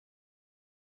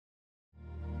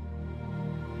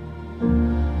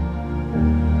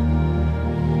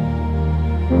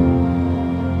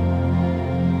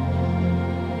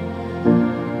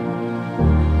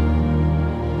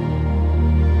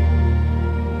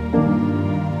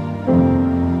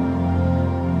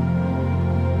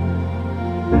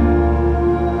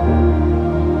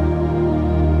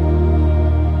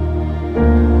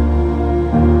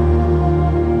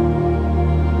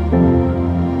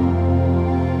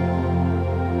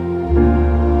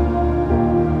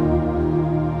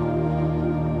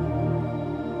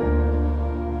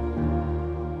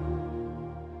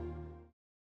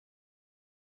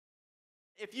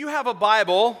If you have a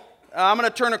Bible, I'm going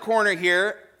to turn a corner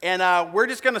here, and we're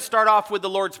just going to start off with the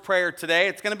Lord's Prayer today.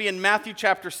 It's going to be in Matthew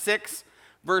chapter 6,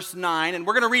 verse 9, and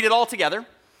we're going to read it all together.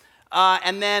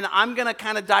 And then I'm going to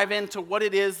kind of dive into what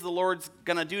it is the Lord's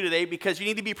going to do today, because you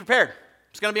need to be prepared. I'm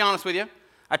just going to be honest with you.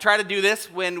 I try to do this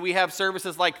when we have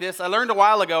services like this. I learned a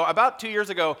while ago, about 2 years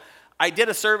ago, I did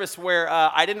a service where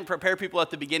I didn't prepare people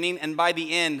at the beginning, and by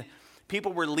the end,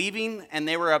 people were leaving and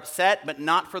they were upset, but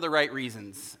not for the right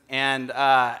reasons. And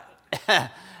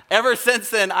ever since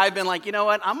then, I've been like, you know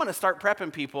what? I'm going to start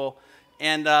prepping people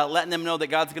and letting them know that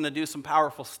God's going to do some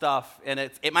powerful stuff. And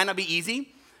it might not be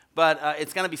easy, but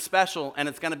it's going to be special and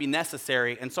it's going to be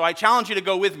necessary. And so I challenge you to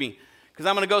go with me, because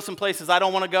I'm going to go some places I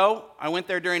don't want to go. I went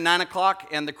there during 9 o'clock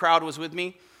and the crowd was with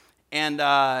me. And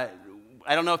I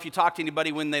don't know if you talked to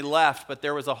anybody when they left, but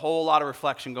there was a whole lot of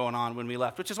reflection going on when we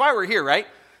left, which is why we're here, right?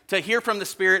 To hear from the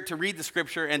Spirit, to read the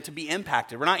Scripture, and to be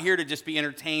impacted. We're not here to just be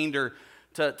entertained or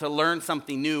to learn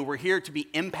something new. We're here to be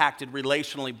impacted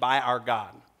relationally by our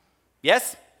God.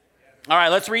 Yes? All right,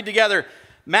 let's read together.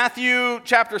 Matthew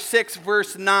chapter 6,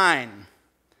 verse 9.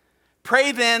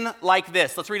 Pray then like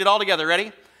this. Let's read it all together.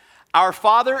 Ready? Our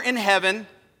Father in heaven,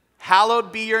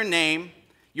 hallowed be your name.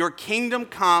 Your kingdom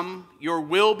come, your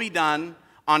will be done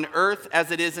on earth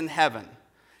as it is in heaven.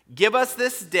 Give us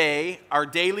this day our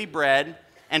daily bread,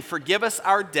 and forgive us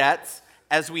our debts,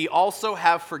 as we also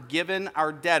have forgiven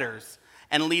our debtors.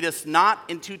 And lead us not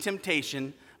into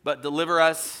temptation, but deliver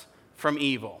us from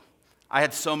evil. I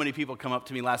had so many people come up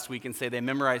to me last week and say they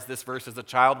memorized this verse as a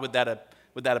child with that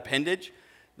appendage.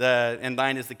 And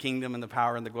thine is the kingdom and the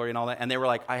power and the glory and all that. And they were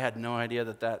like, I had no idea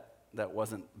that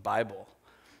wasn't Bible.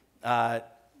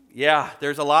 Yeah,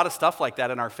 there's a lot of stuff like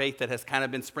that in our faith that has kind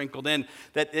of been sprinkled in.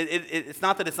 That it's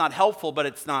not that it's not helpful, but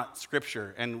it's not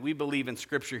Scripture. And we believe in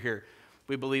Scripture here.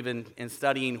 We believe in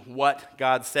studying what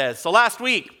God says. So last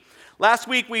week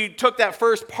we took that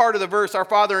first part of the verse, our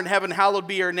Father in heaven, hallowed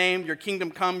be your name, your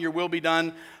kingdom come, your will be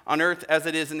done on earth as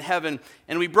it is in heaven.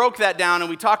 And we broke that down and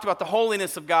we talked about the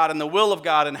holiness of God and the will of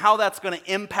God and how that's going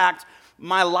to impact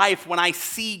my life when I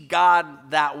see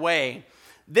God that way.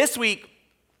 This week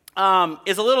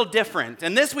is a little different.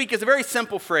 And this week is a very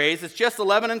simple phrase. It's just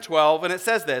 11 and 12, and it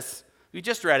says this. We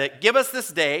just read it. Give us this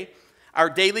day our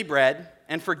daily bread,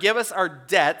 and forgive us our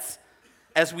debts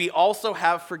as we also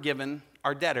have forgiven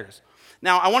our debtors.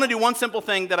 Now, I want to do one simple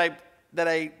thing that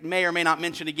I may or may not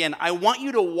mention again. I want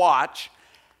you to watch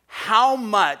how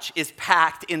much is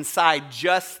packed inside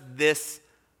just this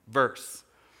verse.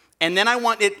 And then I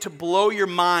want it to blow your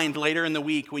mind later in the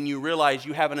week when you realize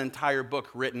you have an entire book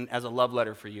written as a love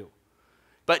letter for you.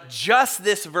 But just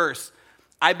this verse,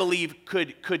 I believe,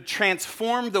 could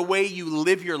transform the way you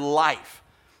live your life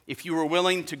if you were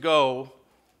willing to go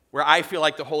where I feel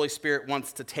like the Holy Spirit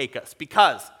wants to take us.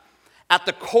 Because at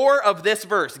the core of this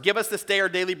verse, give us this day our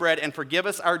daily bread and forgive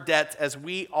us our debts as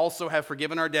we also have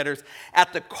forgiven our debtors.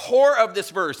 At the core of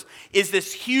this verse is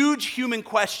this huge human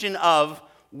question of,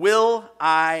 will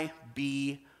I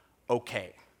be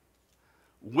okay?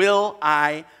 Will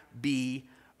I be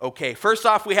okay? First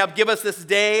off, we have give us this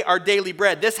day our daily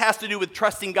bread. This has to do with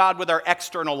trusting God with our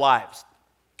external lives,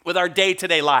 with our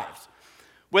day-to-day lives,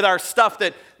 with our stuff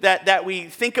that we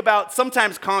think about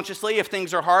sometimes consciously if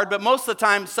things are hard, but most of the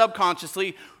time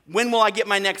subconsciously. When will I get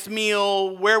my next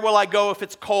meal? Where will I go if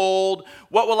it's cold?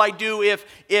 What will I do if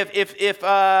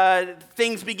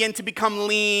things begin to become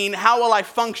lean? How will I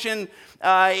function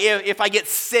if I get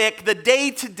sick? The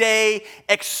day-to-day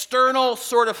external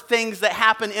sort of things that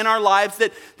happen in our lives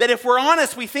that if we're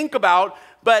honest, we think about,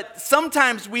 but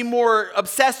sometimes we more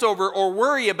obsess over or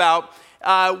worry about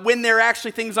when they're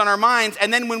actually things on our minds.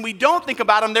 And then when we don't think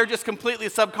about them, they're just completely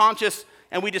subconscious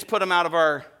and we just put them out of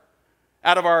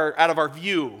our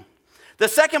view. The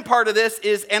second part of this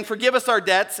is, and forgive us our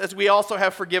debts as we also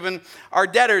have forgiven our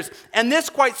debtors. And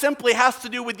this quite simply has to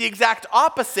do with the exact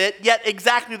opposite, yet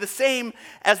exactly the same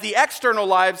as the external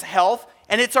lives' health,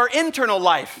 and it's our internal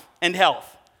life and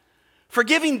health.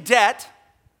 Forgiving debt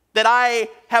that I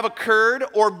have occurred,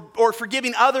 or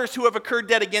forgiving others who have incurred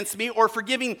debt against me, or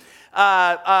forgiving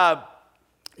debt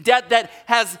that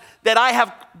I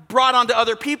have brought onto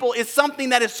other people is something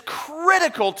that is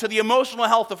critical to the emotional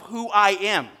health of who I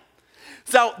am.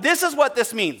 So this is what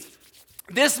this means.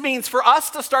 This means for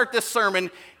us to start this sermon,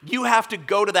 you have to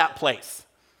go to that place.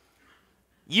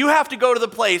 You have to go to the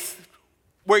place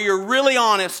where you're really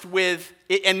honest with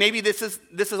it, and maybe this is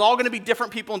all going to be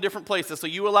different people in different places, so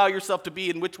you allow yourself to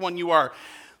be in which one you are.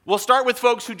 We'll start with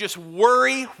folks who just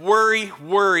worry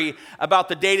about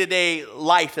the day-to-day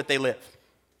life that they live.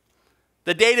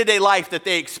 The day-to-day life that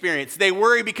they experience. They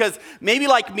worry because maybe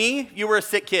like me, you were a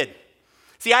sick kid.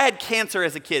 See, I had cancer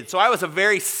as a kid, so I was a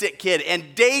very sick kid,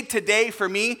 and day to day for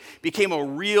me became a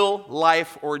real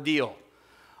life ordeal.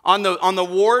 On the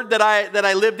ward that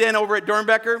I lived in over at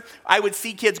Dornbecker, I would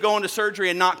see kids go into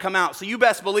surgery and not come out. So you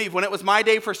best believe when it was my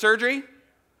day for surgery,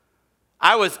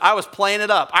 I was playing it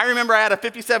up. I remember I had a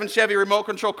 57 Chevy remote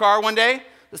control car one day.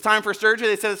 It's time for surgery.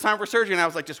 They said it's time for surgery, and I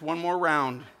was like, just one more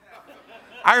round.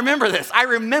 I remember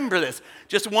this.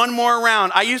 Just one more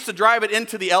round. I used to drive it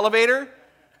into the elevator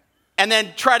and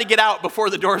then try to get out before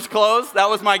the doors closed. That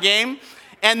was my game.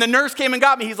 And the nurse came and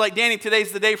got me. He's like, Danny,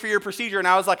 today's the day for your procedure. And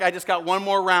I was like, I just got one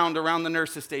more round around the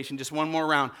nurse's station, just one more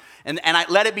round. And I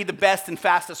let it be the best and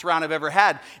fastest round I've ever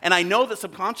had. And I know that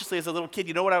subconsciously as a little kid,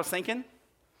 you know what I was thinking?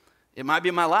 It might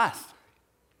be my last.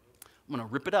 I'm going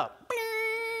to rip it up.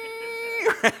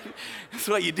 That's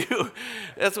what you do.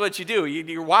 That's what you do.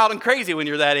 You're wild and crazy when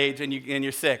you're that age and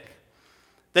you're sick.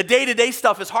 The day-to-day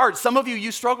stuff is hard. Some of you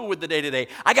struggle with the day-to-day.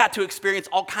 I got to experience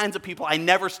all kinds of people I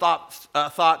never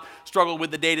thought struggled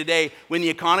with the day-to-day when the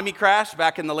economy crashed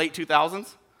back in the late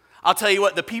 2000s. I'll tell you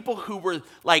what, the people who were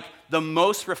like the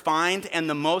most refined and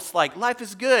the most like, life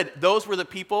is good, those were the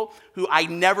people who I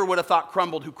never would have thought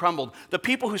who crumbled. The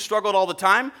people who struggled all the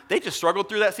time, they just struggled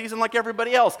through that season like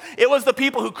everybody else. It was the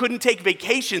people who couldn't take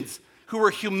vacations, who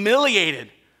were humiliated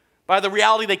by the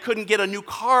reality they couldn't get a new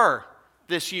car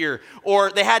this year, or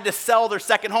they had to sell their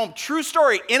second home. True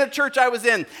story, in a church I was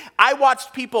in, I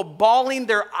watched people bawling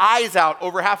their eyes out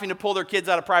over having to pull their kids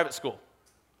out of private school.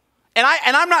 And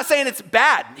I'm not saying it's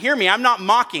bad. Hear me, I'm not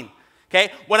mocking. Okay?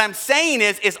 What I'm saying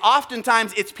is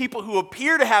oftentimes it's people who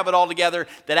appear to have it all together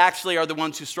that actually are the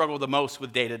ones who struggle the most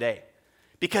with day to day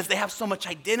because they have so much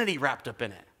identity wrapped up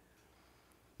in it.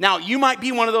 Now, you might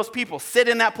be one of those people. Sit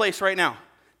in that place right now,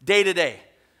 day to day.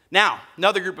 Now,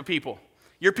 another group of people.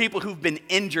 You're people who've been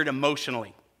injured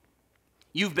emotionally.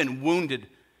 You've been wounded.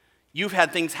 You've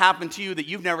had things happen to you that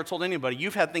you've never told anybody.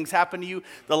 You've had things happen to you.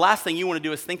 The last thing you want to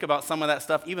do is think about some of that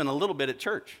stuff even a little bit at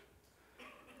church.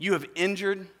 You have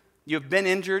been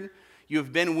injured, you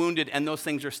have been wounded, and those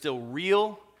things are still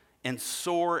real and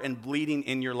sore and bleeding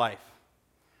in your life.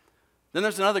 Then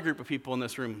there's another group of people in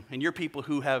this room, and you're people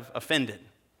who have offended.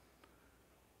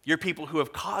 You're people who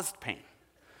have caused pain.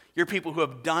 You're people who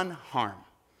have done harm.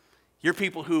 You're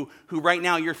people who right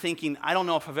now you're thinking, I don't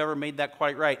know if I've ever made that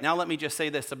quite right. Now let me just say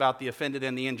this about the offended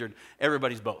and the injured.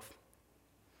 Everybody's both.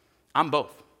 I'm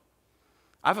both.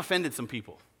 I've offended some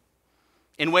people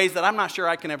in ways that I'm not sure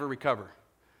I can ever recover.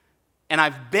 And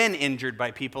I've been injured by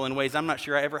people in ways I'm not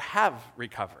sure I ever have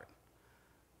recovered.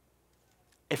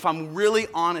 If I'm really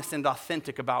honest and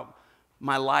authentic about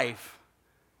my life,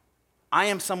 I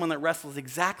am someone that wrestles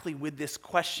exactly with this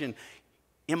question.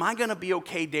 Am I going to be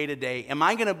okay day to day? Am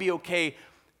I going to be okay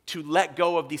to let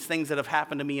go of these things that have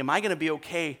happened to me? Am I going to be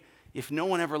okay if no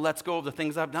one ever lets go of the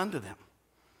things I've done to them?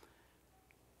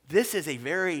 This is a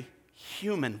very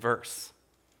human verse.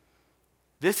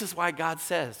 This is why God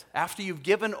says, after you've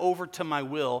given over to my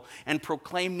will and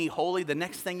proclaimed me holy, the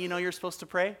next thing you know you're supposed to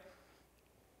pray,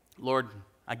 Lord,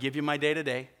 I give you my day to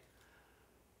day,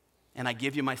 and I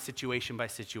give you my situation by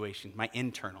situation, my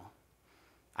internal.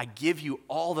 I give you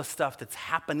all the stuff that's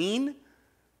happening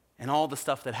and all the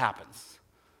stuff that happens.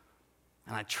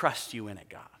 And I trust you in it,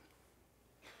 God.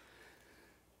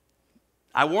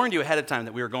 I warned you ahead of time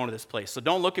that we were going to this place, so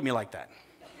don't look at me like that.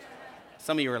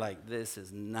 Some of you are like, this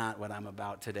is not what I'm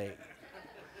about today.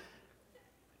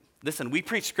 Listen, we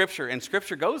preach Scripture, and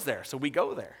Scripture goes there, so we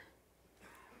go there.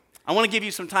 I want to give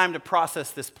you some time to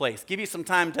process this place, give you some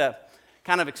time to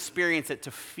kind of experience it,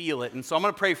 to feel it. And so I'm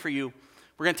going to pray for you.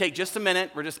 We're going to take just a minute.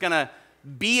 We're just going to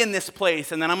be in this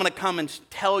place, and then I'm going to come and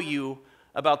tell you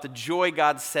about the joy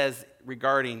God says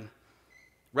regarding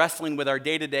wrestling with our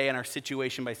day-to-day and our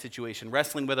situation by situation,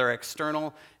 wrestling with our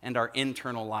external and our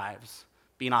internal lives,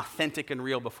 being authentic and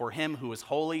real before Him who is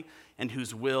holy and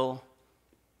whose will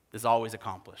is always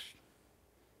accomplished.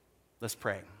 Let's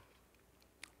pray.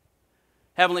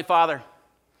 Heavenly Father,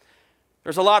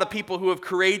 there's a lot of people who have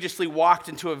courageously walked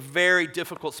into a very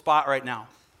difficult spot right now.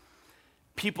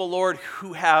 People, Lord,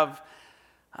 who have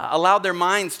allowed their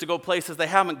minds to go places they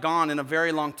haven't gone in a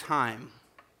very long time.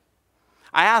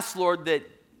 I ask, Lord, that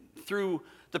through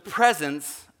the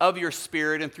presence of your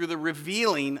Spirit and through the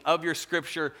revealing of your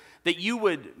Scripture, that you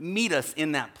would meet us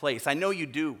in that place. I know you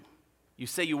do. You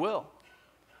say you will.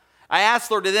 I ask,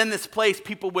 Lord, that in this place,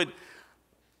 people would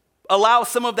allow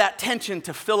some of that tension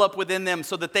to fill up within them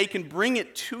so that they can bring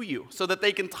it to you, so that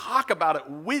they can talk about it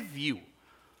with you,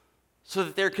 so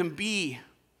that there can be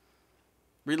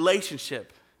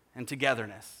relationship and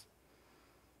togetherness.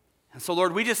 And so,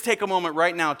 Lord, we just take a moment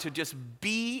right now to just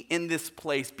be in this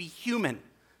place, be human,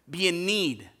 be in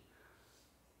need.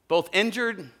 both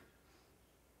injured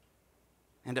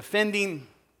and offending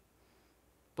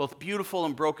both beautiful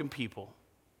and broken people.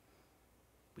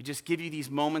 We just give you these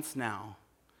moments now.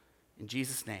 In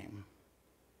Jesus' name,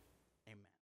 amen.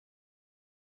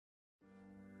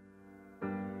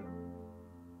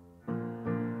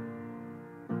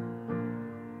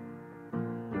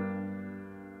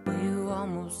 You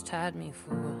almost had me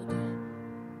fooled.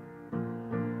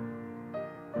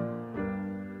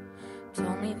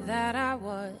 Told me that I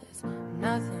was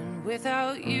nothing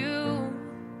without you.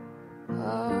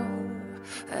 Oh,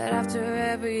 but after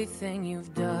everything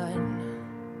you've done,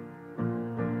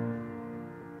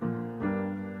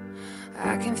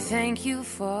 I can thank you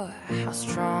for how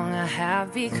strong I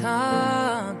have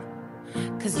become.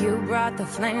 'Cause you brought the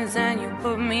flames and you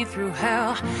put me through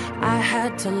hell. I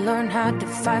had to learn how to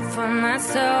fight for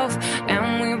myself,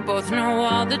 and we both know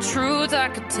all the truth I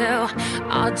could tell.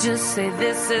 I'll just say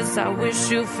this as I wish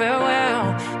you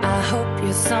farewell. I hope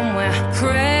you're somewhere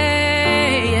praying.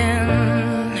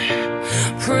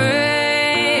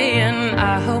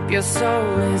 I hope your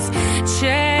soul is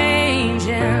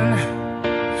changing.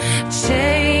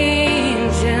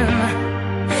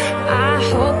 I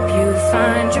hope you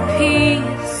find your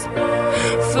peace,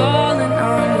 falling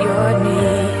on your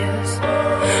knees,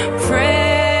 praying.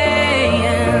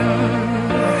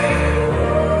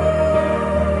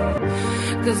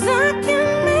 'Cause I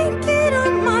can't make it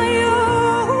on my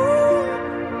own.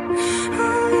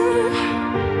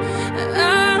 I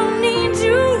don't need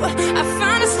you. I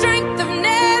find a strength I've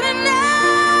never known.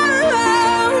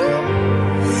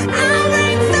 I'll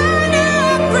bring thunder,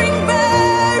 I'll bring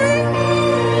burning.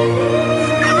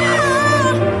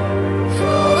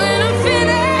 When I'm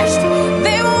finished,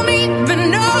 they won't even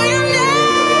know your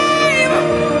name.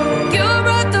 You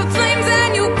brought the flames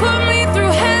and you put me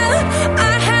through hell.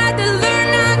 I had to learn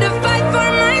how to fight for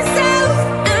myself,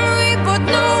 and we both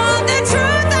know all the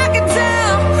truth I can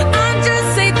tell. I'll just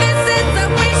say this as I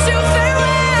wish you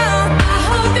farewell. I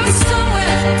hope you're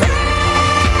somewhere praying.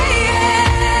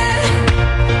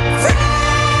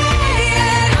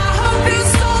 I hope your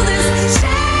soul is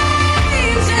changing.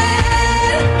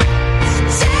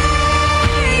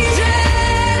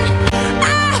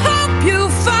 I hope you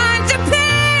find your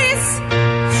peace,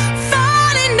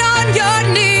 falling on your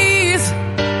knees,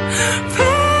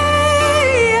 praying.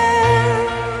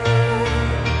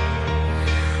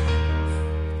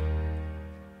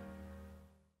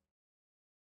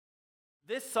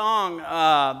 this song,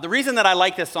 the reason that I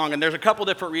like this song, and there's a couple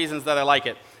different reasons that I like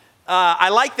it. I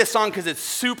like this song because it's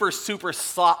super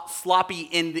sloppy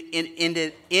in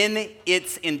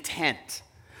its intent.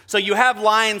 So you have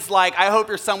lines like, I hope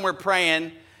you're somewhere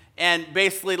praying, and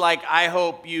basically like, I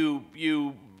hope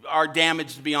you are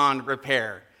damaged beyond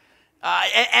repair.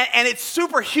 And it's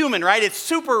super human, right? It's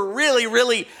super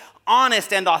really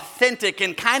honest and authentic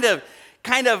and kind of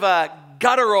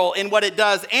guttural in what it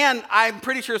does. And I'm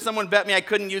pretty sure someone bet me I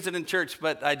couldn't use it in church,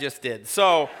 but I just did.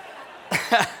 So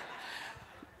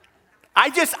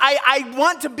I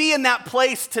want to be in that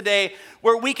place today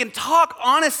where we can talk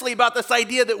honestly about this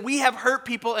idea that we have hurt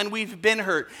people and we've been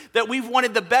hurt, that we've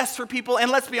wanted the best for people,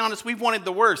 and let's be honest, we've wanted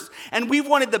the worst. And we've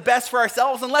wanted the best for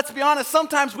ourselves, and let's be honest,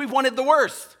 sometimes we've wanted the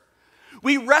worst.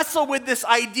 We wrestle with this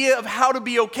idea of how to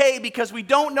be okay because we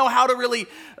don't know how to really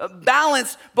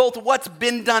balance both what's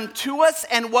been done to us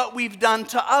and what we've done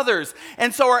to others.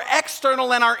 And so our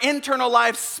external and our internal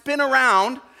lives spin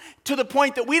around to the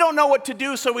point that we don't know what to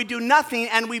do, so we do nothing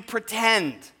and we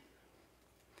pretend.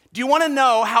 Do you want to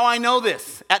know how I know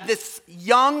this at this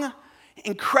young,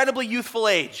 incredibly youthful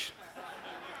age?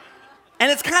 And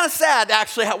it's kind of sad,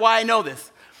 actually, why I know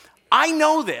this. I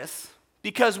know this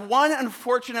because one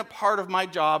unfortunate part of my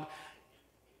job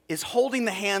is holding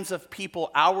the hands of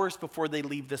people hours before they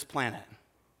leave this planet.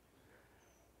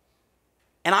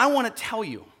 And I want to tell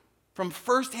you from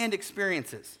firsthand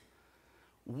experiences,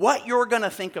 what you're going to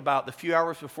think about the few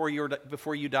hours before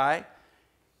you die,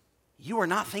 you are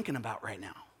not thinking about right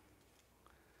now.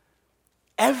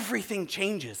 Everything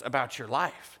changes about your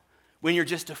life when you're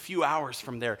just a few hours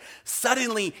from there.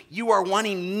 Suddenly, you are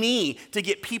wanting me to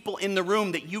get people in the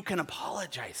room that you can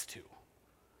apologize to,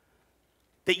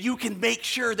 that you can make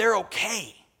sure they're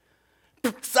okay.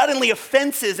 Suddenly,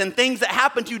 offenses and things that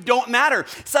happen to you don't matter.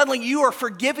 Suddenly, you are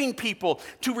forgiving people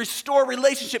to restore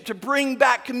relationship, to bring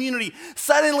back community.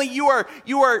 Suddenly, you are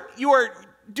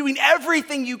doing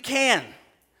everything you can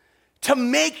to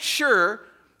make sure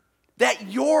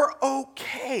that you're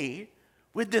okay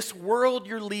with this world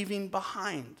you're leaving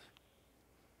behind.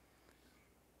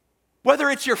 Whether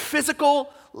it's your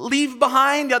physical leave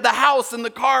behind, the house and the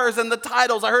cars and the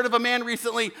titles. I heard of a man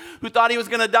recently who thought he was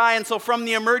going to die, and so from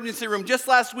the emergency room just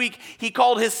last week, he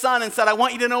called his son and said, I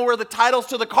want you to know where the titles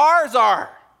to the cars are.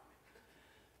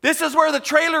 This is where the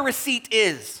trailer receipt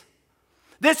is.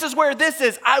 This is where this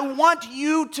is. I want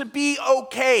you to be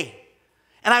okay.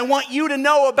 And I want you to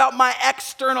know about my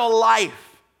external life.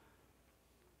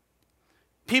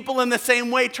 People in the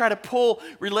same way try to pull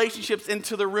relationships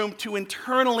into the room to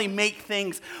internally make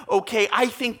things okay. I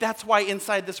think that's why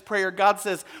inside this prayer, God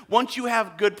says, once you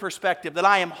have good perspective that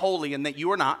I am holy and that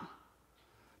you are not,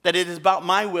 that it is about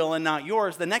my will and not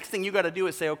yours, the next thing you got to do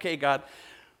is say, okay, God,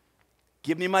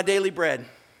 give me my daily bread.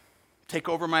 Take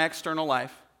over my external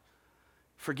life.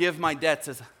 Forgive my debts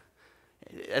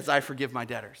as I forgive my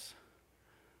debtors.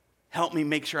 Help me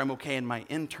make sure I'm okay in my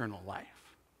internal life.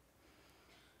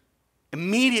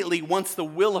 Immediately, once the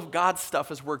will of God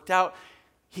stuff is worked out,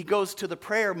 he goes to the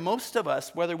prayer. Most of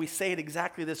us, whether we say it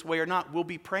exactly this way or not, will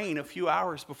be praying a few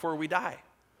hours before we die.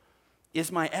 Is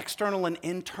my external and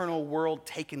internal world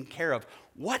taken care of?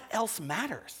 What else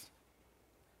matters?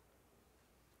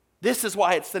 This is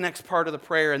why it's the next part of the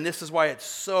prayer, and this is why it's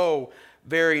so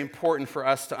very important for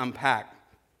us to unpack.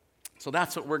 So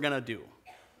that's what we're going to do.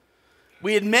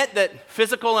 We admit that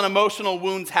physical and emotional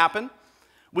wounds happen.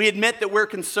 We admit that we're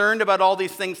concerned about all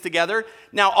these things together.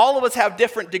 Now, all of us have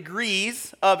different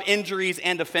degrees of injuries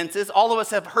and offenses. All of us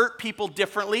have hurt people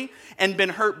differently and been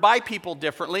hurt by people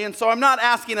differently. And so I'm not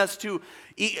asking us to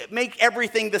make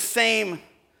everything the same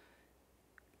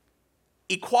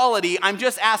equality. I'm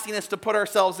just asking us to put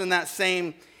ourselves in that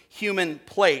same human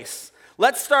place.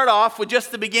 Let's start off with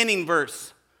just the beginning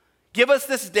verse. Give us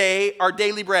this day our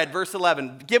daily bread, verse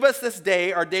 11. Give us this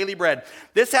day our daily bread.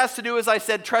 This has to do, as I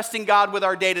said, trusting God with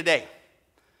our day-to-day.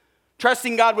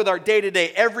 Trusting God with our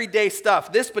day-to-day, everyday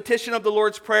stuff. This petition of the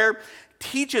Lord's Prayer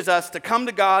teaches us to come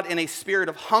to God in a spirit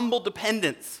of humble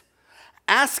dependence,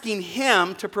 asking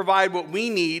Him to provide what we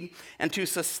need and to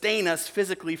sustain us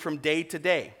physically from day to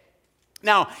day.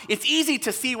 Now, it's easy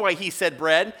to see why he said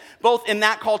bread, both in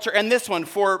that culture and this one,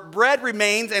 for bread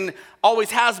remains and always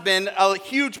has been a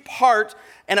huge part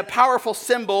and a powerful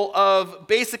symbol of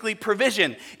basically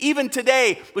provision. Even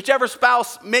today, whichever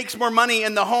spouse makes more money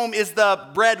in the home is the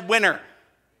breadwinner.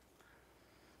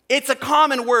 It's a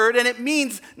common word, and it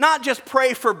means not just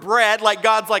pray for bread, like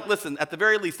God's like, listen, at the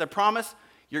very least, I promise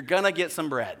you're going to get some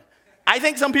bread. I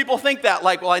think some people think that,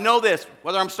 like, well, I know this,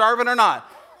 whether I'm starving or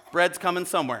not, bread's coming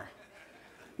somewhere.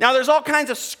 Now, there's all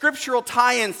kinds of scriptural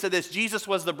tie-ins to this. Jesus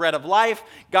was the bread of life.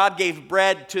 God gave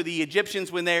bread to the Egyptians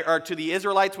to the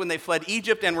Israelites when they fled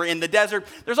Egypt and were in the desert.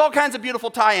 There's all kinds of beautiful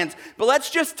tie-ins. But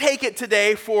let's just take it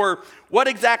today for what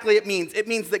exactly it means. It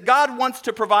means that God wants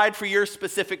to provide for your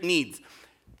specific needs.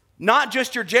 Not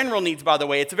just your general needs, by the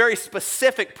way. It's a very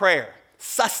specific prayer.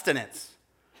 Sustenance.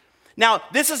 Now,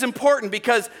 this is important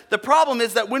because the problem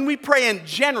is that when we pray in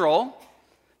general,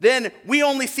 then we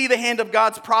only see the hand of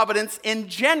God's providence in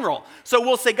general. So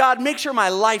we'll say, God, make sure my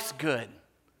life's good.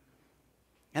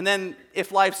 And then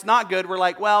if life's not good, we're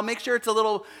like, well, make sure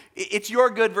it's your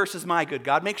good versus my good,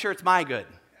 God. Make sure it's my good.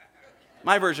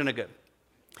 My version of good.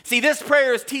 See, this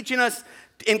prayer is teaching us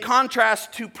in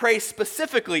contrast to pray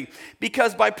specifically,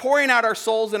 because by pouring out our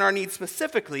souls and our needs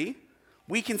specifically,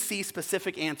 we can see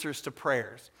specific answers to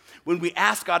prayers. When we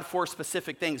ask God for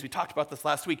specific things, we talked about this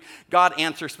last week, God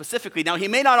answers specifically. Now, He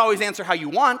may not always answer how you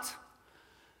want.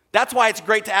 That's why it's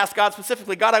great to ask God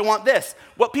specifically, God, I want this.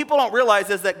 What people don't realize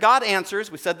is that God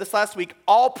answers, we said this last week,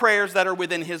 all prayers that are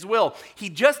within His will. He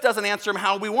just doesn't answer them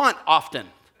how we want often.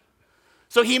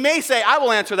 So He may say, I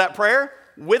will answer that prayer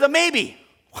with a maybe.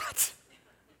 What?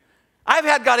 I've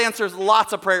had God answer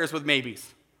lots of prayers with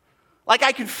maybes. Like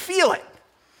I can feel it.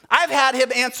 I've had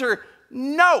Him answer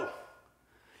no.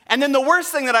 And then the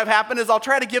worst thing that I've happened is I'll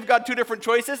try to give God two different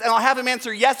choices and I'll have Him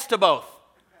answer yes to both.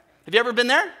 Have you ever been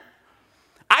there?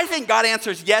 I think God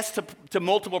answers yes to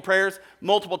multiple prayers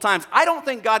multiple times. I don't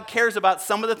think God cares about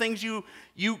some of the things you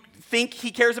think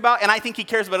He cares about, and I think He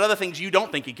cares about other things you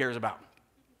don't think He cares about.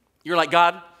 You're like,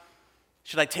 God,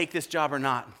 should I take this job or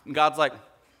not? And God's like,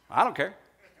 I don't care.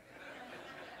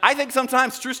 I think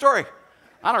sometimes, true story,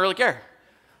 I don't really care.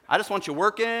 I just want you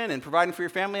working and providing for your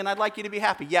family, and I'd like you to be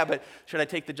happy. Yeah, but should I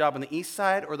take the job on the east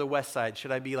side or the west side?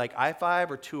 Should I be like I-5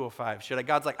 or 205?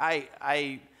 God's like,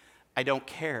 I don't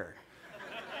care.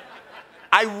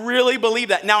 I really believe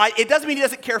that. Now, it doesn't mean He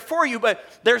doesn't care for you, but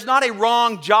there's not a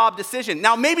wrong job decision.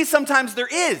 Now, maybe sometimes there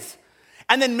is.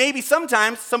 And then maybe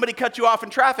sometimes somebody cuts you off in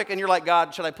traffic, and you're like,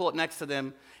 God, should I pull it next to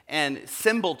them and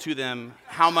symbol to them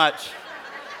how much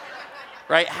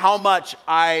right? How much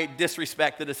I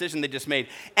disrespect the decision they just made.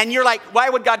 And you're like, why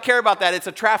would God care about that? It's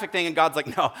a traffic thing. And God's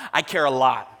like, no, I care a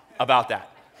lot about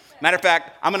that. Matter of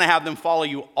fact, I'm going to have them follow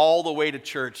you all the way to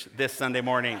church this Sunday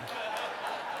morning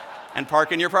and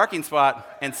park in your parking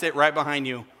spot and sit right behind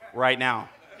you right now.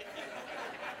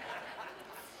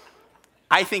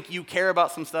 I think you care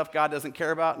about some stuff God doesn't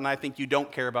care about, and I think you don't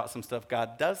care about some stuff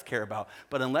God does care about.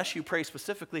 But unless you pray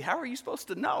specifically, how are you supposed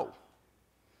to know?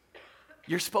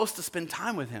 You're supposed to spend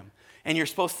time with him, and you're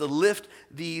supposed to lift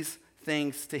these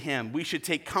things to him. We should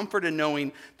take comfort in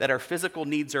knowing that our physical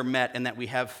needs are met and that we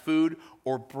have food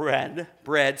or bread,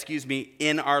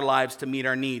 in our lives to meet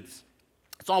our needs.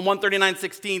 Psalm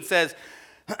 139:16 says,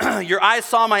 your eyes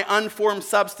saw my unformed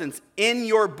substance. In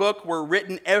your book were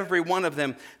written every one of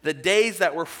them, the days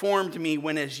that were formed me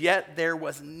when as yet there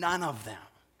was none of them.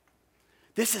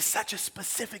 This is such a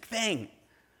specific thing.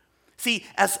 See,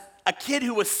 as a kid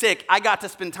who was sick, I got to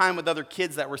spend time with other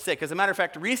kids that were sick. As a matter of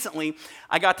fact, recently,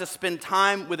 I got to spend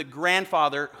time with a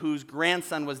grandfather whose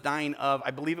grandson was dying of,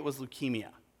 I believe it was leukemia.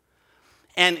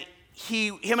 And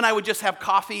him and I would just have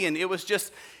coffee, and it was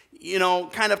just,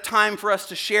 kind of time for us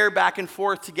to share back and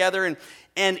forth together.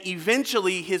 And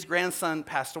eventually, his grandson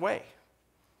passed away.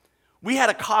 We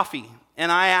had a coffee,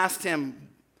 and I asked him,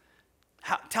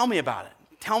 tell me about it.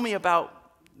 Tell me about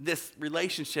this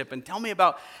relationship, and tell me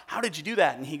about how did you do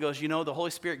that? And he goes, the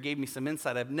Holy Spirit gave me some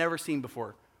insight I've never seen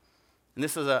before. And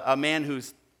this is a man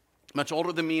who's much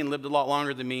older than me and lived a lot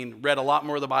longer than me and read a lot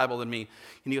more of the Bible than me.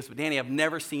 And he goes, but Danny, I've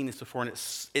never seen this before. And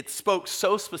it spoke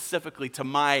so specifically to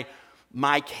my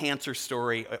cancer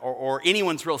story or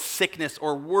anyone's real sickness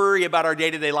or worry about our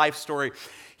day-to-day life story.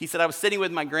 He said, I was sitting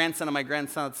with my grandson, and my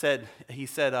grandson said,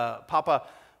 Papa,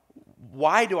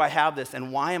 why do I have this,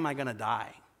 and why am I going to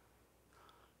die?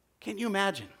 Can you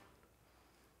imagine?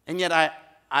 And yet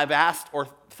I've asked or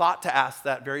thought to ask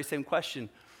that very same question.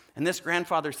 And this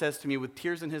grandfather says to me with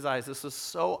tears in his eyes, this is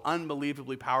so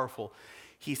unbelievably powerful.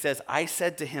 He says, I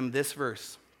said to him this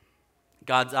verse,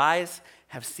 God's eyes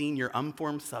have seen your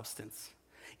unformed substance.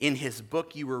 In his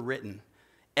book you were written,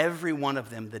 every one of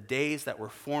them, the days that were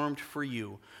formed for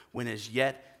you, when as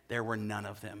yet there were none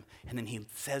of them. And then he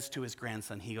says to his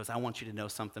grandson, he goes, I want you to know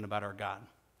something about our God.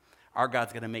 Our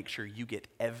God's going to make sure you get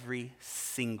every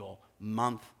single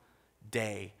month,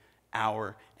 day,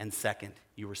 hour, and second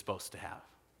you were supposed to have.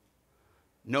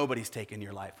 Nobody's taken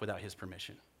your life without his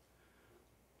permission.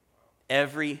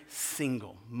 Every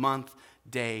single month,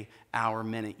 day, hour,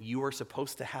 minute you are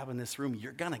supposed to have in this room,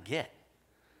 you're going to get.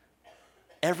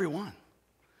 Everyone.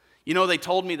 They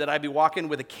told me that I'd be walking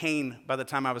with a cane by the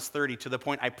time I was 30, to the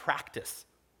point I practice.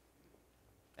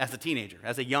 As a teenager,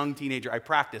 as a young teenager, I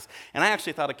practiced. And I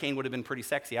actually thought a cane would have been pretty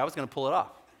sexy. I was going to pull it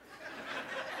off.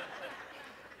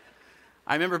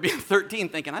 I remember being 13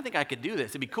 thinking, I think I could do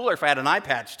this. It'd be cooler if I had an eye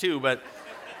patch too, but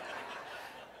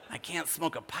I can't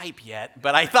smoke a pipe yet.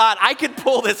 But I thought I could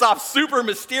pull this off, super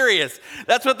mysterious.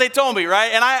 That's what they told me,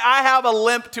 right? And I have a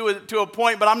limp to a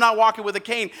point, but I'm not walking with a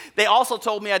cane. They also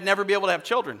told me I'd never be able to have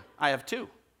children. I have 2.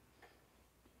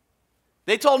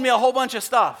 They told me a whole bunch of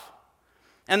stuff.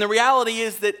 And the reality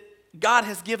is that God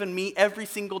has given me every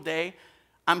single day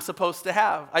I'm supposed to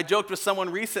have. I joked with someone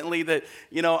recently that,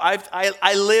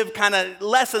 I live kind of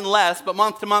less and less, but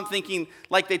month to month thinking,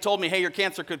 like they told me, hey, your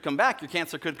cancer could come back,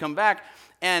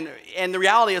 And the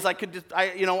reality is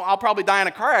I'll probably die in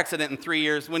a car accident in 3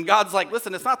 years, when God's like,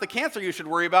 listen, it's not the cancer you should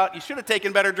worry about. You should have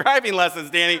taken better driving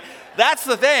lessons, Danny. That's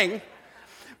the thing.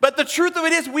 But the truth of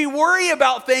it is, we worry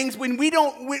about things when we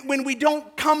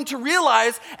don't come to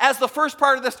realize, as the first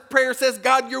part of this prayer says,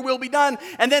 God, your will be done.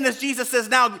 And then as Jesus says,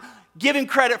 now give him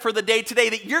credit for the day today,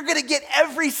 that you're going to get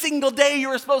every single day you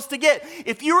were supposed to get.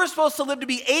 If you were supposed to live to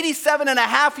be 87 and a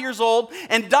half years old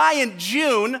and die in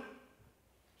June,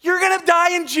 you're going to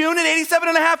die in June at 87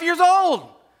 and a half years old.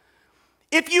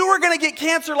 If you were going to get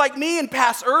cancer like me and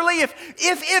pass early, if,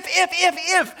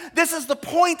 this is the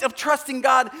point of trusting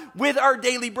God with our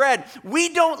daily bread. We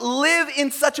don't live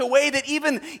in such a way that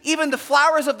even the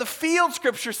flowers of the field,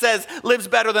 Scripture says, lives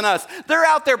better than us. They're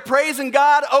out there praising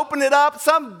God, open it up.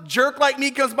 Some jerk like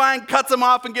me comes by and cuts them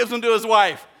off and gives them to his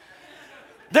wife.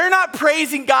 They're not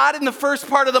praising God in the first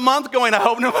part of the month going, I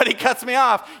hope nobody cuts me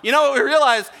off. You know what we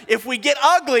realize? If we get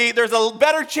ugly, there's a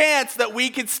better chance that we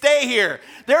could stay here.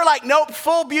 They're like, nope,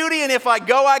 full beauty, and if I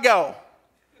go, I go.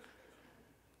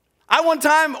 I one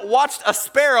time watched a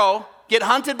sparrow get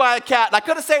hunted by a cat, and I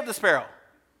could have saved the sparrow,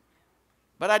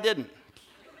 but I didn't.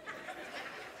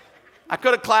 I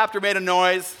could have clapped or made a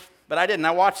noise, but I didn't.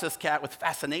 I watched this cat with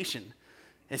fascination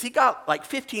as he got like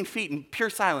 15 feet in pure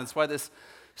silence while this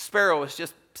sparrow was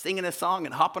just singing his song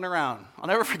and hopping around. I'll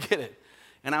never forget it.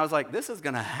 And I was like, this is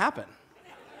going to happen.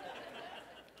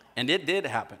 And it did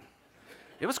happen.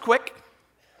 It was quick,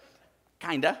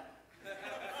 kinda.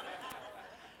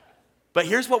 But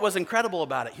here's what was incredible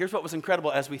about it. Here's what was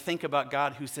incredible as we think about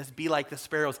God who says, be like the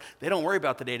sparrows. They don't worry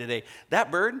about the day-to-day. That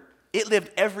bird, it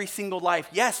lived every single life.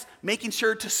 Yes, making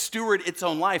sure to steward its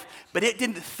own life, but it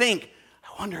didn't think,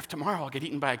 I wonder if tomorrow I'll get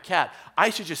eaten by a cat.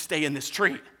 I should just stay in this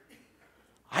tree.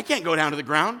 I can't go down to the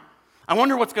ground. I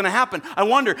wonder what's going to happen. I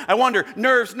wonder.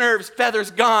 Nerves,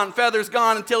 feathers gone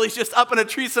until he's just up in a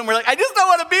tree somewhere like, I just don't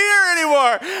want to be here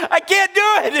anymore. I can't do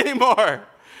it anymore.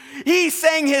 He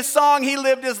sang his song, he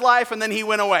lived his life, and then he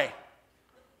went away.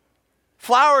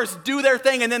 Flowers do their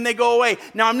thing, and then they go away.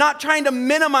 Now, I'm not trying to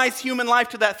minimize human life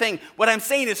to that thing. What I'm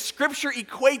saying is Scripture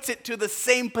equates it to the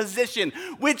same position,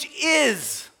 which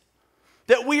is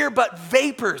that we are but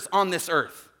vapors on this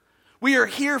earth. We are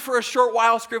here for a short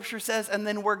while, Scripture says, and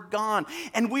then we're gone.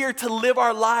 And we are to live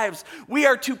our lives. We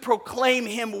are to proclaim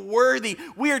Him worthy.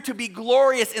 We are to be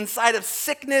glorious inside of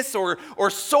sickness or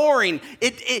soaring.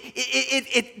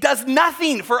 It does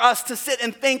nothing for us to sit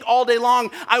and think all day long,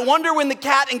 I wonder when the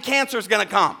cat and cancer is going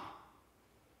to come.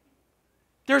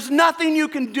 There's nothing you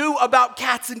can do about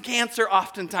cats and cancer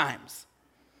oftentimes.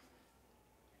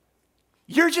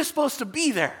 You're just supposed to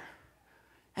be there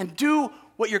and do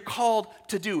what you're called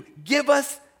to do. Give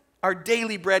us our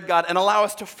daily bread, God, and allow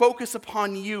us to focus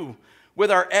upon you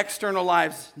with our external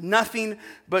lives. Nothing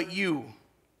but you.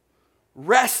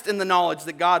 Rest in the knowledge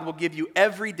that God will give you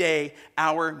every day,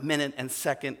 hour, minute, and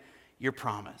second you're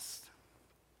promised.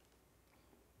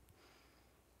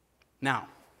 Now,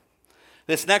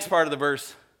 this next part of the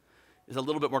verse is a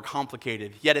little bit more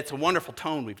complicated, yet it's a wonderful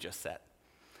tone we've just set.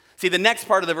 See, the next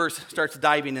part of the verse starts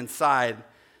diving inside.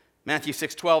 Matthew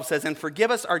 6:12 says, and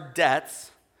forgive us our debts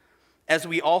as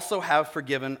we also have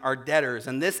forgiven our debtors.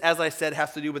 And this, as I said,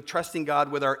 has to do with trusting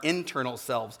God with our internal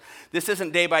selves. This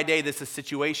isn't day by day, this is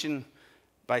situation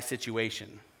by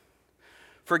situation.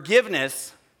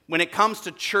 Forgiveness, when it comes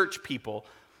to church people,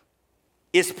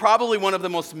 is probably one of the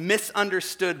most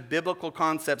misunderstood biblical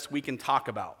concepts we can talk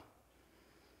about.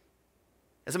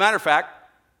 As a matter of fact,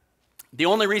 the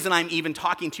only reason I'm even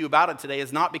talking to you about it today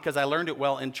is not because I learned it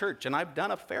well in church, and I've done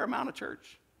a fair amount of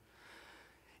church.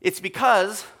 It's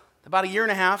because about 1.5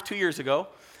 years, 2 years ago,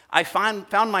 I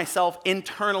found myself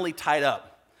internally tied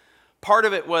up. Part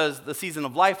of it was the season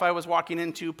of life I was walking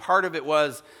into. Part of it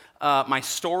was my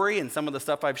story and some of the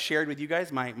stuff I've shared with you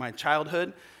guys, my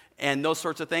childhood, and those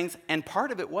sorts of things. And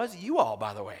part of it was you all,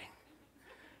 by the way.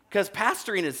 Because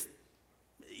pastoring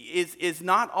is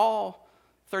not all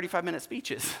 35-minute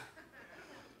speeches.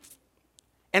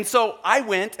 And so I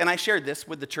went, and I shared this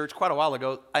with the church quite a while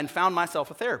ago, and found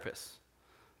myself a therapist,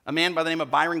 a man by the name of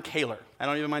Byron Kaler. I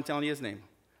don't even mind telling you his name.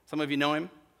 Some of you know him,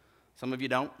 some of you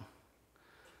don't.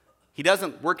 He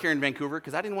doesn't work here in Vancouver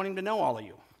because I didn't want him to know all of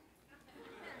you.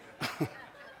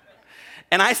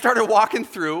 And I started walking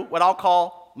through what I'll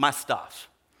call my stuff.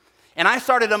 And I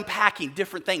started unpacking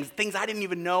different things I didn't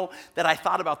even know that I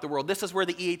thought about the world. This is where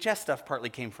the EHS stuff partly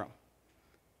came from.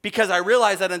 Because I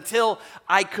realized that until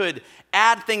I could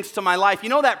add things to my life, you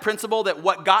know that principle that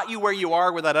what got you where you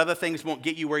are without other things won't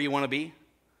get you where you want to be?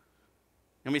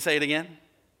 Let me say it again.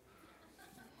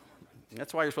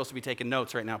 That's why you're supposed to be taking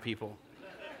notes right now, people.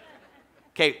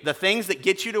 Okay, the things that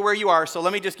get you to where you are, so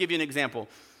let me just give you an example.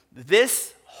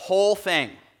 This whole thing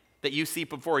that you see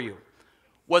before you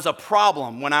was a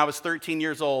problem when I was 13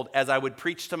 years old as I would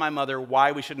preach to my mother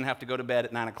why we shouldn't have to go to bed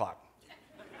at 9 o'clock.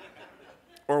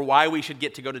 Or why we should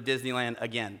get to go to Disneyland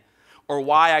again. Or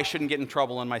why I shouldn't get in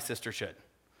trouble and my sister should.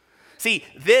 See,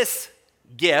 this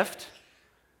gift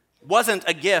wasn't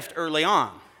a gift early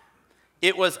on.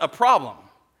 It was a problem.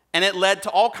 And it led to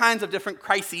all kinds of different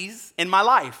crises in my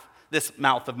life, this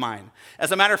mouth of mine.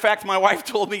 As a matter of fact, my wife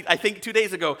told me, I think 2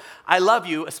 days ago, I love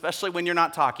you, especially when you're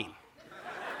not talking.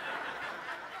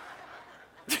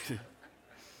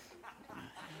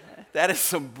 That is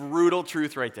some brutal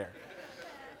truth right there.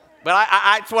 But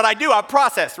it's what I do. I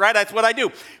process, right? That's what I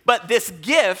do. But this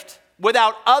gift,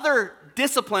 without other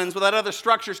disciplines, without other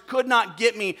structures, could not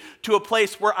get me to a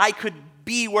place where I could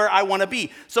be where I want to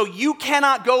be. So you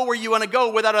cannot go where you want to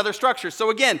go without other structures.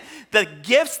 So again, the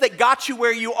gifts that got you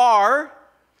where you are,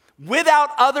 without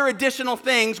other additional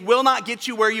things, will not get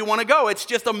you where you want to go. It's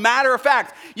just a matter of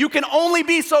fact. You can only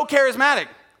be so charismatic.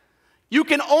 You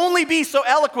can only be so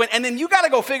eloquent. And then you got to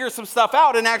go figure some stuff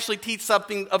out and actually teach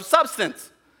something of substance.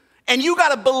 And you got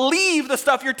to believe the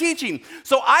stuff you're teaching.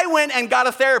 So I went and got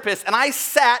a therapist, and I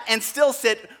sat and still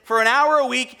sit for an hour a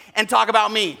week and talk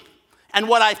about me and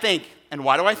what I think. And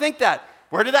why do I think that?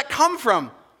 Where did that come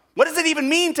from? What does it even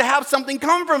mean to have something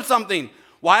come from something?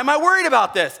 Why am I worried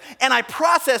about this? And I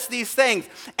processed these things.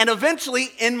 And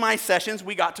eventually, in my sessions,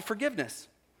 we got to forgiveness.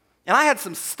 And I had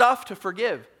some stuff to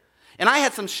forgive. And I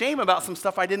had some shame about some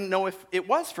stuff I didn't know if it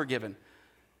was forgiven.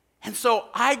 And so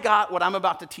I got what I'm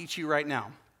about to teach you right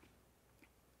now.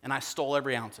 And I stole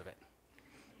every ounce of it.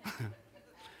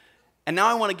 And now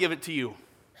I want to give it to you.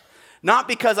 Not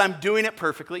because I'm doing it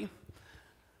perfectly,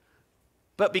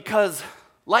 but because,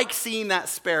 like seeing that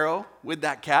sparrow with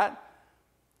that cat,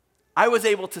 I was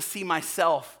able to see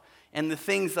myself and the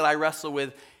things that I wrestle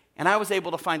with, and I was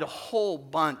able to find a whole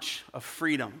bunch of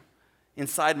freedom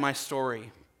inside my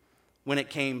story when it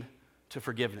came to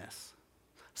forgiveness.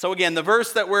 So again, the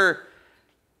verse that we're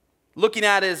looking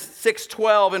at is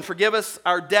 6:12, and forgive us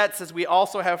our debts as we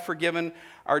also have forgiven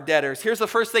our debtors. Here's the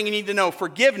first thing you need to know.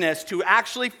 Forgiveness, to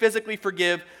actually physically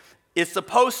forgive, is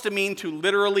supposed to mean to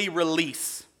literally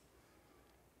release.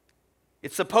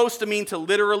 It's supposed to mean to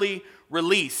literally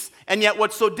release. And yet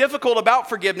what's so difficult about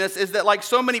forgiveness is that, like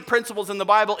so many principles in the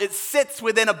Bible, it sits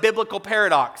within a biblical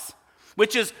paradox,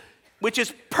 which is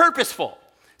purposeful.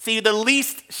 See, the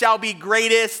least shall be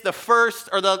greatest, the first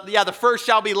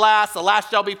shall be last, the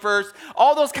last shall be first.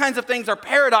 All those kinds of things are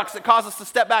paradox that cause us to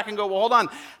step back and go, well, hold on,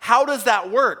 how does that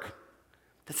work?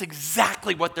 That's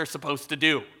exactly what they're supposed to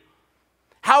do.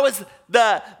 How is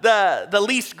the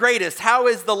least greatest? How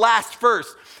is the last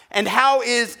first? And how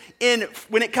is,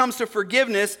 when it comes to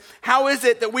forgiveness, how is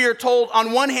it that we are told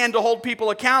on one hand to hold people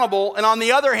accountable, and on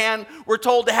the other hand, we're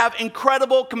told to have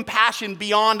incredible compassion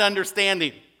beyond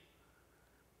understanding?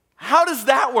 How does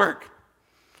that work?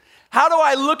 How do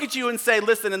I look at you and say,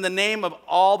 listen, in the name of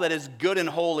all that is good and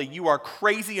holy, you are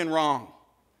crazy and wrong.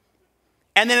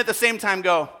 And then at the same time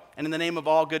go, and in the name of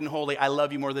all good and holy, I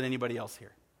love you more than anybody else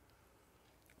here.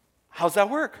 How's that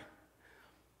work?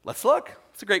 Let's look.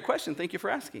 It's a great question. Thank you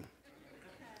for asking.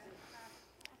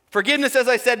 Forgiveness, as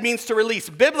I said, means to release.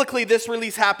 Biblically, this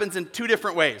release happens in two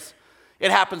different ways. It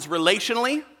happens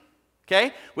relationally,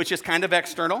 okay, which is kind of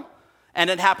external, and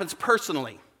it happens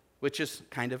personally, which is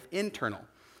kind of internal.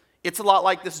 It's a lot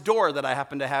like this door that I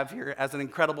happen to have here as an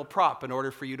incredible prop in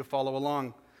order for you to follow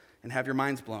along and have your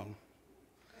minds blown.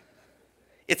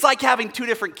 It's like having two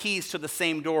different keys to the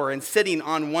same door and sitting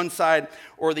on one side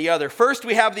or the other. First,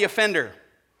 we have the offender.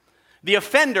 The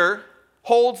offender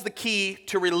holds the key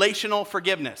to relational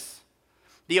forgiveness.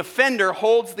 The offender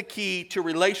holds the key to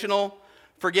relational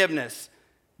forgiveness.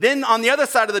 Then on the other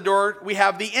side of the door, we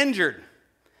have the injured.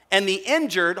 And the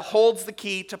injured holds the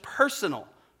key to personal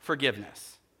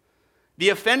forgiveness. The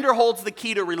offender holds the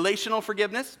key to relational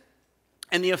forgiveness,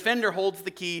 and the offender holds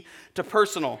the key to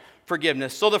personal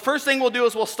forgiveness. So the first thing we'll do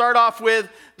is we'll start off with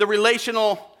the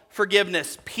relational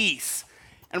forgiveness piece.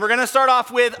 And we're going to start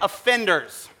off with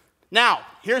offenders. Now,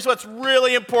 here's what's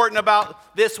really important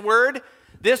about this word.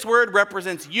 This word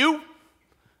represents you,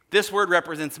 this word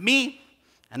represents me,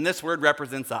 and this word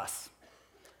represents us.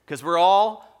 Because we're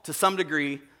all, to some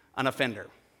degree, an offender.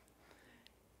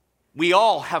 We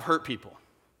all have hurt people.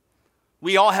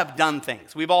 We all have done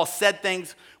things. We've all said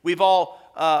things. We've all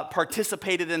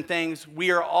participated in things.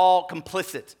 We are all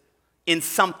complicit in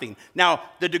something. Now,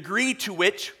 the degree to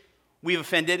which we've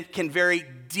offended can vary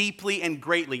deeply and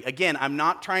greatly. Again, I'm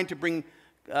not trying to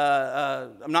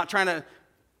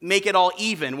make it all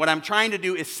even. What I'm trying to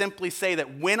do is simply say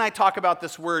that when I talk about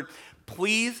this word,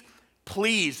 please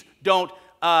don't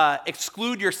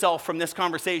exclude yourself from this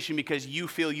conversation because you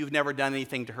feel you've never done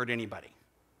anything to hurt anybody.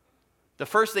 The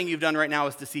first thing you've done right now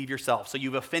is deceive yourself. So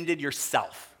you've offended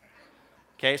yourself.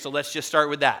 Okay, so let's just start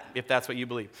with that, if that's what you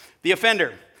believe. The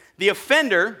offender. The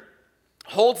offender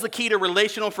holds the key to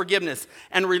relational forgiveness.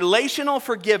 And relational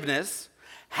forgiveness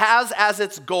has as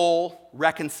its goal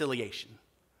reconciliation.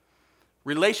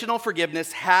 Relational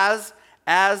forgiveness has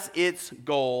as its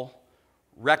goal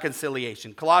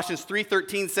reconciliation. Colossians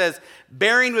 3:13 says,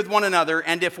 bearing with one another,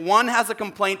 and if one has a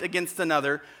complaint against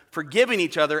another, forgiving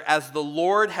each other as the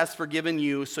Lord has forgiven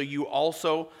you, so you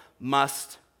also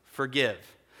must forgive.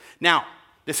 Now,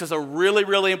 this is a really,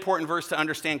 really important verse to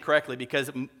understand correctly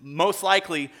because most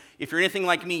likely, if you're anything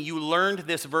like me, you learned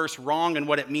this verse wrong and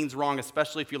what it means wrong,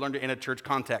 especially if you learned it in a church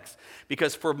context.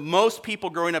 Because for most people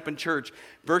growing up in church,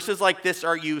 verses like this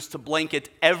are used to blanket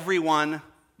everyone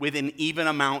with an even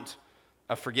amount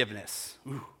of forgiveness.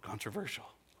 Ooh, controversial.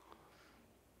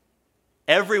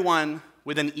 Everyone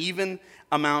with an even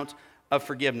amount of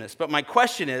forgiveness. But my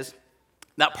question is,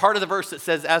 that part of the verse that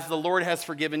says, as the Lord has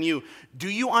forgiven you, do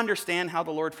you understand how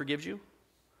the Lord forgives you?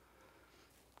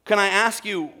 can I ask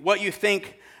you what you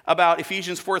think about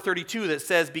Ephesians 4:32 that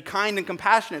says, be kind and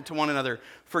compassionate to one another,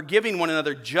 forgiving one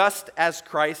another just as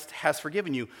Christ has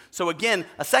forgiven you. So again,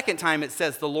 a second time it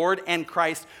says the Lord and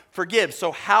Christ forgive.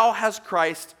 So how has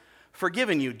Christ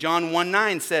forgiven you? John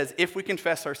 1:9 says, if we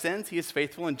confess our sins, he is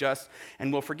faithful and just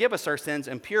and will forgive us our sins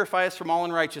and purify us from all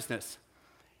unrighteousness.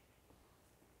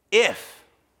 If.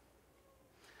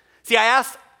 See, I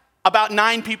asked about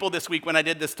 9 people this week when I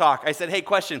did this talk. I said, hey,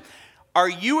 question. Are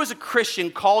you as a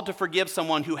Christian called to forgive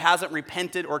someone who hasn't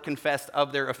repented or confessed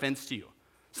of their offense to you?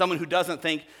 Someone who doesn't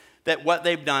think that what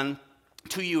they've done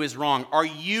to you is wrong. Are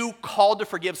you called to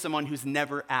forgive someone who's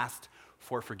never asked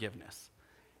for forgiveness?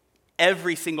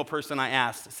 Every single person I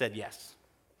asked said yes.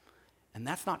 And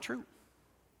that's not true.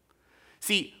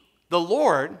 See, the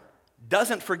Lord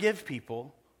doesn't forgive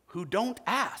people who don't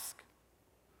ask.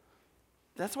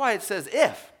 That's why it says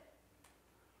if.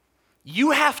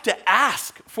 You have to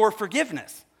ask for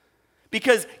forgiveness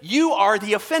because you are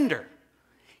the offender.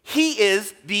 He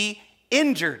is the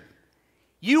injured.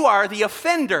 You are the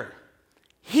offender.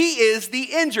 He is the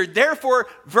injured. Therefore,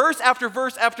 verse after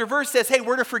verse after verse says, hey,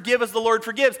 we're to forgive as the Lord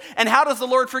forgives. And how does the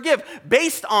Lord forgive?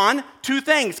 Based on 2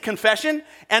 things, confession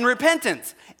and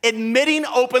repentance. Admitting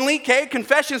openly, okay,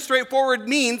 confession straightforward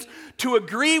means to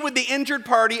agree with the injured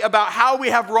party about how we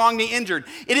have wronged the injured.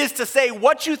 It is to say,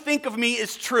 what you think of me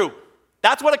is true.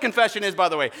 That's what a confession is, by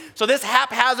the way. So this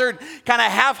haphazard, kind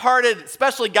of half-hearted,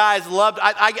 especially guys love,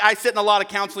 I sit in a lot of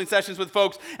counseling sessions with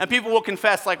folks, and people will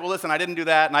confess like, well, listen, I didn't do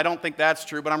that, and I don't think that's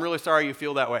true, but I'm really sorry you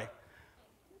feel that way.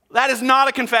 That is not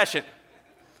a confession.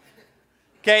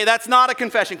 Okay, that's not a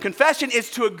confession. Confession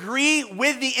is to agree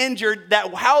with the injured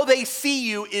that how they see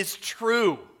you is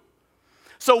true.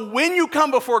 So when you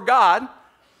come before God,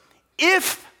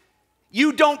 if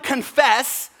you don't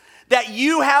confess that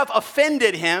you have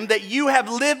offended him, that you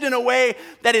have lived in a way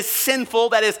that is sinful,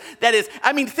 that is,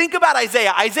 I mean, think about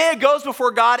Isaiah. Isaiah goes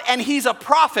before God and he's a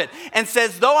prophet and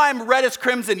says, though I'm red as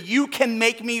crimson, you can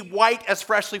make me white as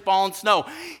freshly fallen snow.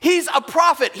 He's a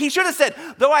prophet. He should have said,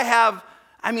 though I have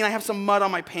some mud on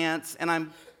my pants and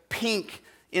I'm pink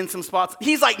in some spots.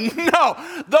 He's like,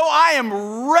 no, though I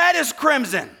am red as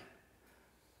crimson,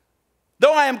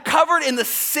 though I am covered in the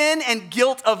sin and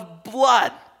guilt of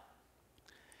blood,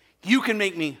 you can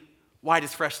make me white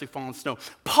as freshly fallen snow.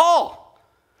 Paul,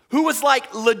 who was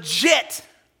like legit,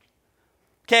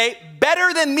 okay,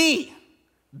 better than me,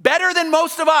 better than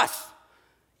most of us,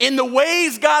 in the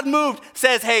ways God moved,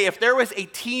 says, hey, if there was a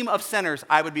team of sinners,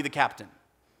 I would be the captain.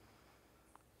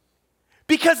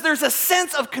 Because there's a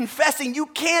sense of confessing. You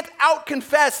can't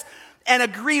out-confess and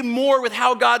agree more with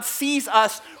how God sees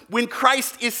us when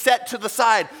Christ is set to the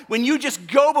side. When you just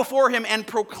go before him and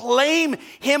proclaim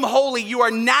him holy, you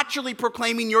are naturally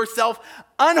proclaiming yourself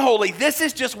unholy. This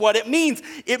is just what it means.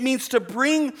 It means to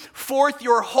bring forth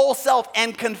your whole self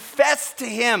and confess to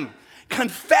him.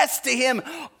 Confess to him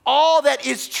all that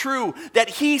is true, that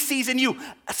he sees in you.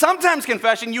 Sometimes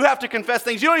confession, you have to confess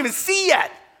things you don't even see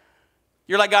yet.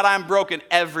 You're like, God, I'm broken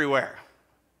everywhere.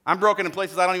 I'm broken in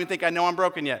places I don't even think I know I'm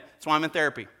broken yet. That's why I'm in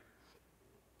therapy.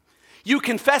 You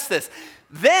confess this.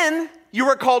 Then you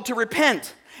are called to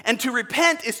repent. And to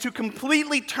repent is to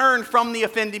completely turn from the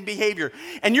offending behavior.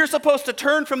 And you're supposed to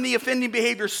turn from the offending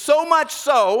behavior so much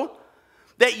so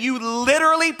that you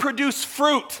literally produce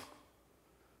fruit.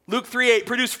 Luke 3:8,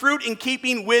 produce fruit in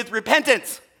keeping with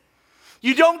repentance.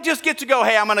 You don't just get to go,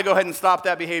 hey, I'm going to go ahead and stop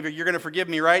that behavior. You're going to forgive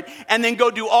me, right? And then go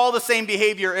do all the same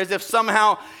behavior as if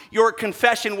somehow your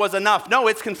confession was enough. No,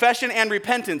 it's confession and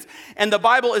repentance. And the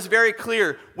Bible is very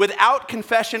clear. Without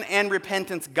confession and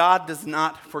repentance, God does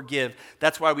not forgive.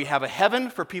 That's why we have a heaven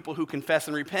for people who confess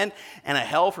and repent and a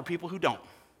hell for people who don't.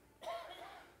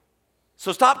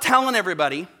 So stop telling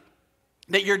everybody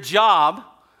that your job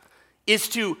is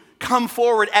to come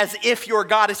forward as if you're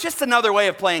God. It's just another way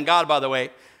of playing God, by the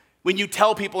way. When you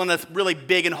tell people in a really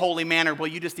big and holy manner, well,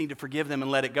 you just need to forgive them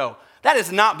and let it go. That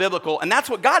is not biblical, and that's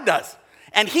what God does.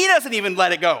 And he doesn't even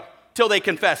let it go till they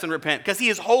confess and repent, because he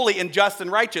is holy and just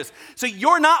and righteous. So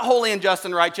you're not holy and just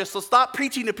and righteous, so stop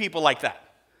preaching to people like that.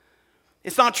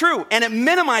 It's not true, and it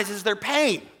minimizes their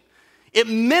pain. It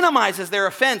minimizes their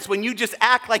offense when you just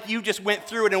act like you just went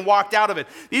through it and walked out of it.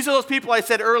 These are those people I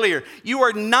said earlier. You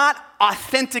are not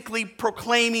authentically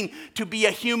proclaiming to be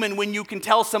a human when you can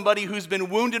tell somebody who's been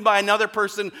wounded by another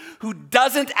person who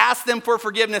doesn't ask them for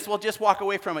forgiveness, well, just walk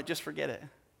away from it, just forget it.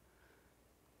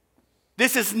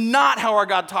 This is not how our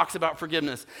God talks about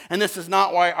forgiveness, and this is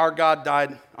not why our God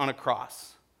died on a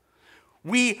cross.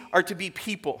 We are to be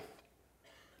people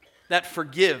that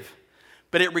forgive,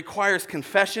 but it requires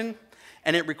confession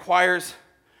and it requires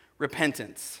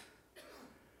repentance.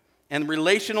 And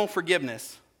relational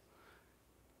forgiveness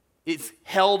It's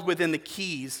held within the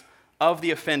keys of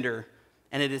the offender,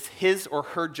 and it is his or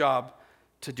her job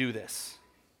to do this,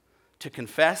 to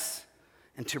confess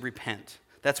and to repent.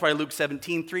 That's why Luke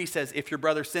 17:3 says, if your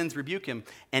brother sins, rebuke him,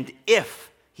 and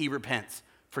if he repents,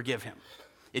 forgive him.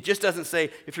 It just doesn't say,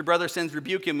 if your brother sins,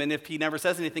 rebuke him, and if he never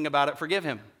says anything about it, forgive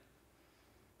him.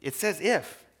 It says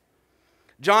if.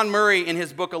 John Murray, in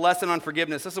his book, A Lesson on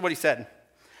Forgiveness, this is what he said.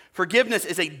 Forgiveness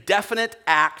is a definite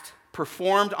act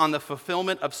performed on the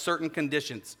fulfillment of certain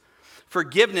conditions.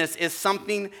 Forgiveness is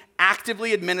something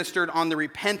actively administered on the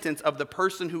repentance of the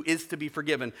person who is to be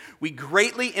forgiven. We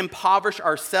greatly impoverish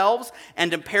ourselves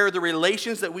and impair the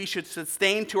relations that we should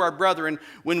sustain to our brethren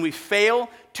when we fail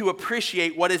to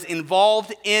appreciate what is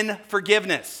involved in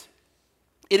forgiveness.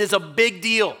 It is a big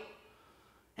deal,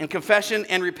 and confession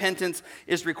and repentance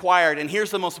is required. And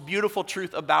here's the most beautiful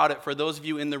truth about it for those of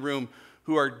you in the room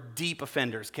who are deep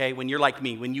offenders, okay? When you're like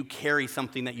me, when you carry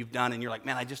something that you've done and you're like,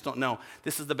 man, I just don't know.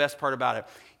 This is the best part about it.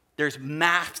 There's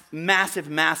massive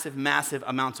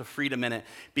amounts of freedom in it,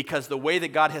 because the way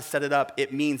that God has set it up,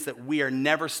 it means that we are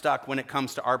never stuck when it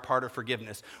comes to our part of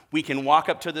forgiveness. We can walk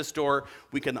up to this door,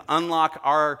 we can unlock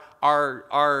our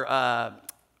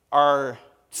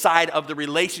side of the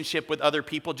relationship with other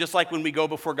people, just like when we go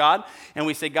before God and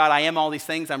we say, God, I am all these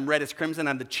things, I'm red as crimson,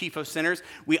 I'm the chief of sinners.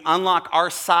 We unlock our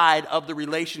side of the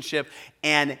relationship,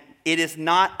 and it is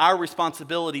not our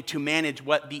responsibility to manage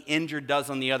what the injured does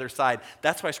on the other side.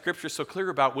 That's why Scripture is so clear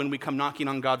about when we come knocking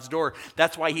on God's door.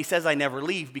 That's why he says, I never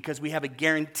leave, because we have a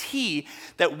guarantee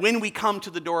that when we come to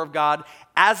the door of God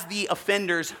as the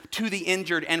offenders to the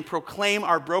injured and proclaim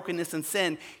our brokenness and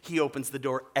sin, he opens the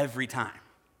door every time.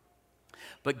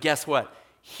 But guess what?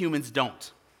 Humans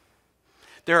don't.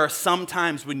 There are some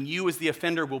times when you as the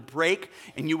offender will break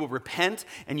and you will repent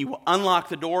and you will unlock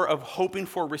the door of hoping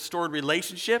for a restored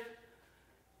relationship,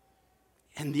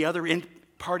 and the other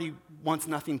party wants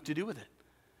nothing to do with it.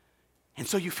 And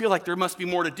so you feel like there must be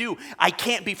more to do. I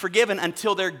can't be forgiven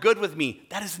until they're good with me.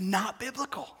 That is not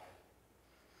biblical.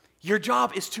 Your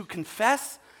job is to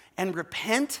confess and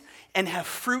repent and have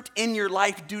fruit in your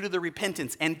life due to the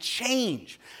repentance and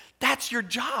change. That's your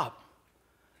job.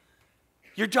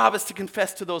 Your job is to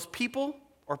confess to those people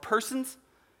or persons,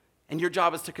 and your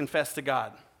job is to confess to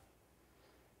God.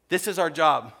 This is our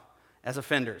job as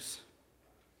offenders.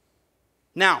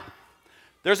 Now,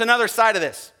 there's another side of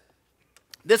this.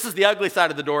 This is the ugly side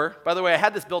of the door. By the way, I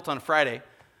had this built on Friday.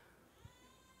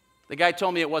 The guy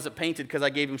told me it wasn't painted because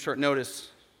I gave him short notice.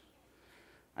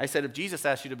 I said, if Jesus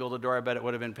asked you to build a door, I bet it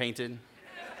would have been painted.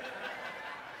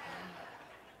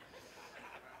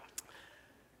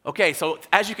 Okay, so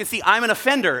as you can see, I'm an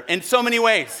offender in so many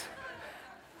ways.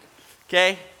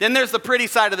 Okay? Then there's the pretty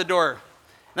side of the door.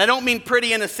 And I don't mean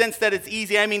pretty in a sense that it's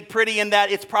easy. I mean pretty in that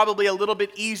it's probably a little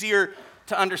bit easier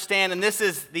to understand, and this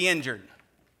is the injured.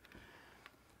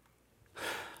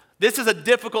 This is a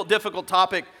difficult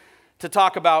topic to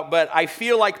talk about, but I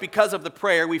feel like because of the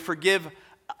prayer, we forgive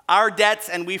our debts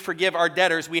and we forgive our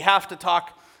debtors. We have to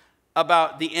talk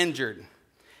about the injured.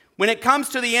 When it comes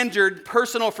to the injured,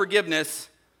 personal forgiveness,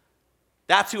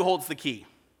 that's who holds the key.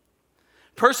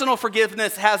 Personal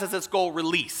forgiveness has as its goal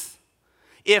release.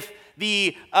 If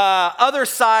the other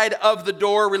side of the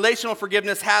door, relational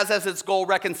forgiveness, has as its goal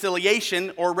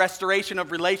reconciliation or restoration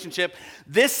of relationship,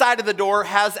 this side of the door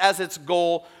has as its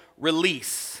goal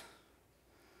release.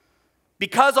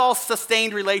 Because all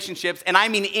sustained relationships, and I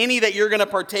mean any that you're going to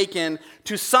partake in,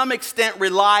 to some extent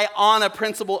rely on a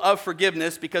principle of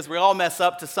forgiveness, because we all mess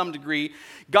up to some degree,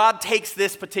 God takes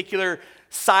this particular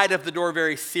side of the door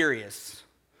very serious.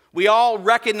 We all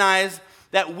recognize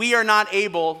that we are not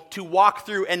able to walk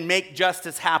through and make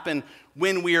justice happen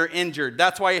when we are injured.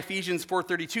 That's why Ephesians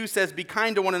 4:32 says, be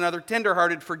kind to one another,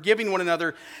 tenderhearted, forgiving one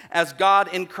another as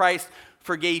God in Christ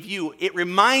forgave you. It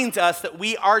reminds us that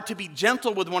we are to be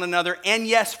gentle with one another, and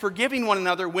yes, forgiving one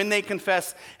another when they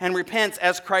confess and repent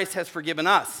as Christ has forgiven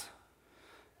us.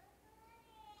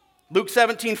 Luke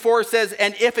 17:4 says,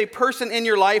 and if a person in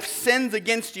your life sins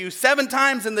against you 7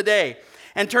 times in the day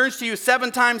and turns to you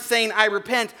 7 times saying, I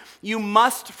repent, you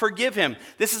must forgive him.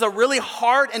 This is a really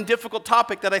hard and difficult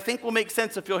topic that I think will make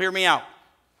sense if you'll hear me out.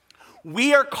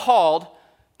 We are called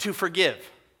to forgive.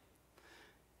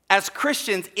 As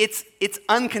Christians, it's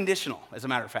unconditional, as a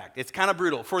matter of fact. It's kind of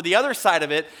brutal. For the other side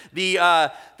of it,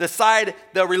 the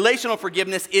relational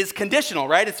forgiveness is conditional,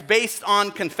 right? It's based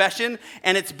on confession,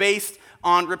 and it's based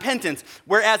on repentance.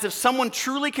 Whereas if someone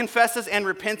truly confesses and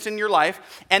repents in your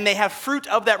life, and they have fruit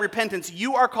of that repentance,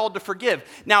 you are called to forgive.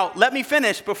 Now, let me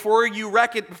finish before you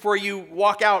wreck it, before you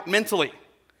walk out mentally.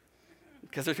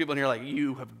 Because there's people in here like,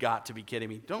 you have got to be kidding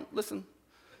me. Don't listen.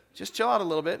 Just chill out a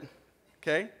little bit,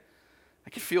 okay? I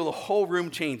could feel the whole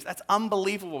room change. That's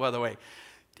unbelievable, by the way.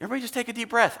 Everybody just take a deep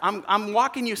breath. I'm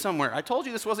walking you somewhere. I told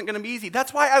you this wasn't going to be easy.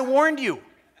 That's why I warned you.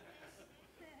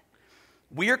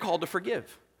 We are called to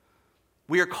forgive.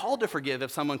 We are called to forgive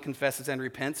if someone confesses and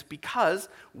repents because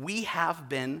we have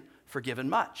been forgiven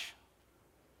much.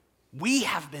 We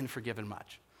have been forgiven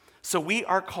much. So we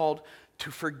are called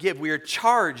to forgive. We are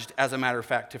charged, as a matter of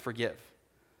fact, to forgive.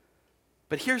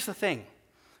 But here's the thing.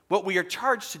 What we are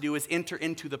charged to do is enter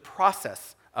into the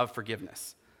process of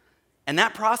forgiveness. And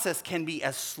that process can be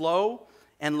as slow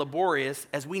and laborious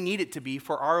as we need it to be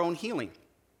for our own healing.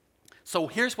 So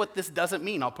here's what this doesn't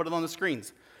mean. I'll put it on the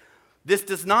screens. This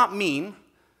does not mean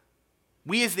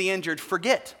we as the injured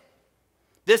forget.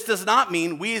 This does not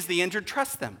mean we as the injured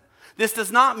trust them. This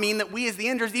does not mean that we as the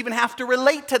injured even have to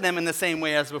relate to them in the same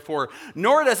way as before,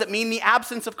 nor does it mean the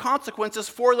absence of consequences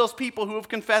for those people who have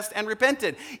confessed and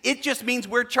repented. It just means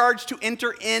we're charged to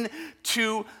enter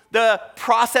into the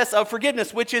process of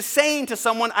forgiveness, which is saying to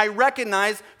someone, I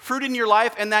recognize fruit in your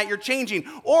life and that you're changing.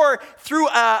 Or through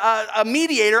a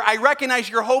mediator, I recognize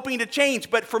you're hoping to change,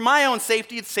 but for my own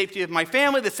safety, the safety of my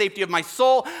family, the safety of my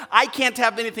soul, I can't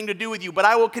have anything to do with you, but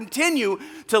I will continue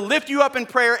to lift you up in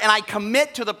prayer, and I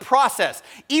commit to the process,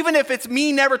 even if it's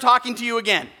me never talking to you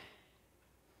again.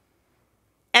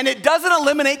 And it doesn't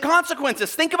eliminate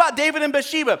consequences. Think about David and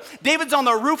Bathsheba. David's on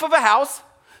the roof of a house,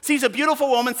 sees a beautiful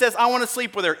woman, says, I want to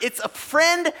sleep with her. It's a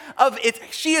friend of,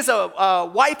 she is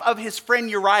a wife of his friend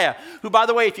Uriah, who, by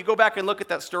the way, if you go back and look at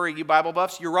that story, you Bible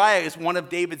buffs, Uriah is one of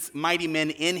David's mighty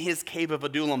men in his cave of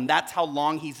Adullam. That's how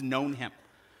long he's known him.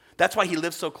 That's why he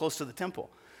lives so close to the temple.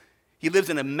 He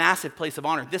lives in a massive place of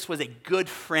honor. This was a good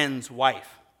friend's wife,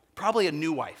 probably a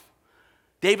new wife.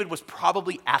 David was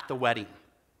probably at the wedding,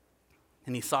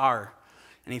 and he saw her,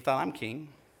 and he thought, I'm king.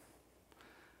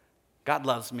 God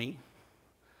loves me.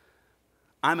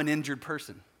 I'm an injured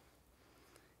person.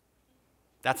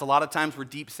 That's a lot of times where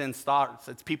deep sin starts.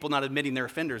 It's people not admitting they're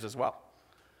offenders as well.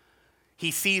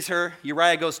 He sees her.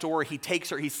 Uriah goes to her. He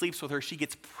takes her. He sleeps with her. She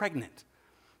gets pregnant.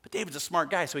 But David's a smart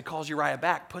guy, so he calls Uriah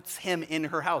back, puts him in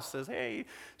her house, says, hey,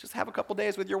 just have a couple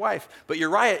days with your wife. But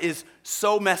Uriah is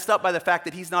so messed up by the fact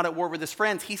that he's not at war with his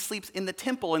friends, he sleeps in the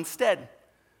temple instead.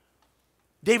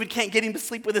 David can't get him to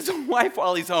sleep with his own wife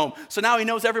while he's home. So now he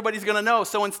knows everybody's going to know.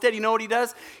 So instead, you know what he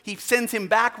does? He sends him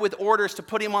back with orders to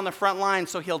put him on the front line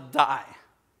so he'll die.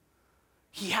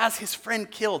 He has his friend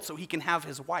killed so he can have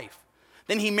his wife.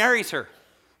 Then he marries her.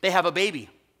 They have a baby.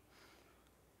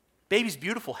 Baby's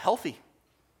beautiful, healthy.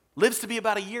 Lives to be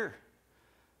about a year.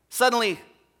 Suddenly,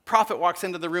 prophet walks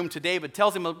into the room to David,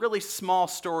 tells him a really small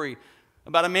story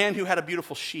about a man who had a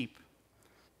beautiful sheep.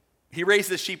 He raised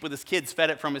this sheep with his kids, fed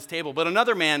it from his table. But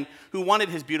another man who wanted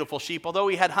his beautiful sheep, although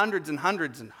he had hundreds and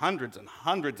hundreds and hundreds and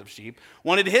hundreds of sheep,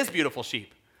 wanted his beautiful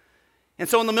sheep. And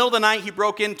so in the middle of the night, he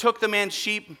broke in, took the man's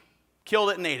sheep, killed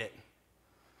it, and ate it.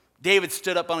 David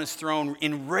stood up on his throne,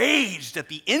 enraged at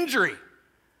the injury.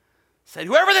 Said,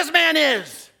 whoever this man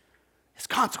is, his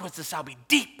consequences shall be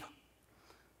deep.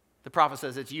 The prophet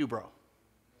says, it's you, bro.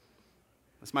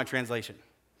 That's my translation.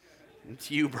 It's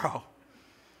you, bro.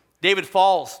 David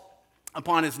falls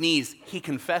upon his knees. He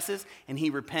confesses and he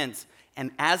repents.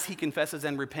 And as he confesses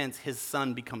and repents, his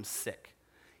son becomes sick.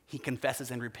 He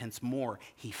confesses and repents more.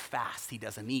 He fasts. He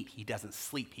doesn't eat. He doesn't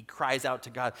sleep. He cries out to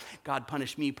God, God,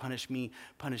 punish me, punish me,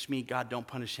 punish me. God, don't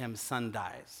punish him. Son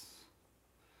dies.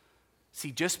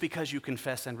 See, just because you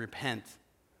confess and repent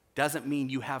doesn't mean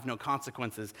you have no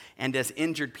consequences. And as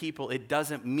injured people, it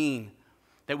doesn't mean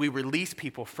that we release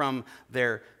people from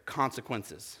their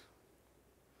consequences.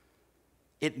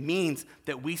 It means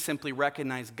that we simply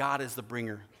recognize God as the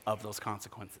bringer of those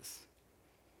consequences.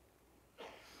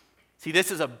 See,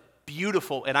 this is a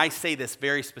beautiful, and I say this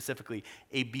very specifically,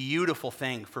 a beautiful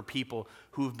thing for people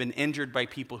who have been injured by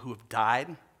people who have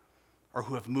died or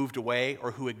who have moved away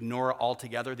or who ignore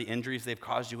altogether the injuries they've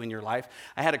caused you in your life.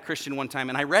 I had a Christian one time,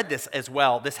 and I read this as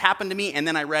well. This happened to me, and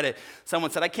then I read it. Someone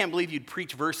said, I can't believe you'd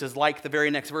preach verses like the very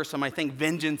next verse on my thing,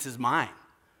 vengeance is mine.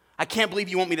 I can't believe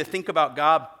you want me to think about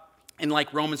God in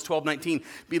like Romans 12:19,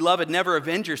 beloved, never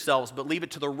avenge yourselves, but leave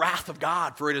it to the wrath of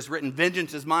God, for it is written,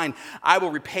 vengeance is mine, I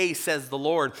will repay, says the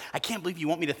Lord. I can't believe you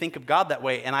want me to think of God that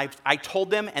way. And I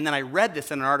told them, and then I read this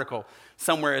in an article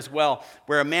somewhere as well,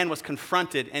 where a man was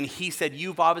confronted, and he said,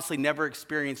 you've obviously never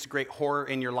experienced great horror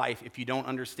in your life if you don't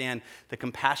understand the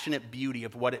compassionate beauty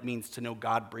of what it means to know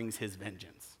God brings his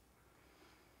vengeance.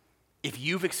 If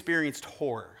you've experienced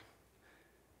horror,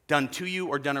 done to you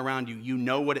or done around you, you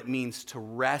know what it means to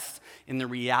rest in the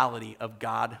reality of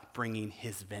God bringing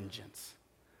his vengeance.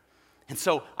 And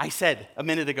so I said a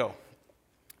minute ago,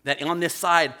 that on this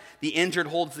side, the injured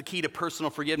holds the key to personal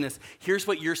forgiveness. Here's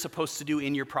what you're supposed to do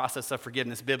in your process of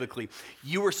forgiveness biblically.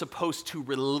 You are supposed to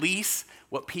release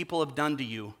what people have done to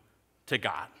you to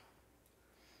God.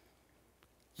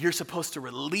 You're supposed to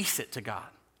release it to God.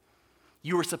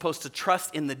 You are supposed to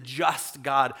trust in the just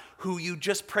God who you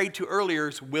just prayed to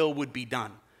earlier's will would be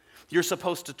done. You're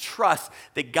supposed to trust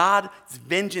that God's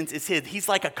vengeance is his. He's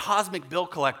like a cosmic bill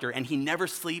collector, and he never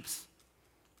sleeps,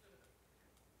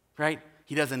 right?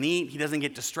 He doesn't eat. He doesn't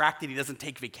get distracted. He doesn't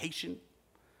take vacation.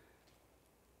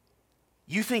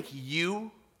 You think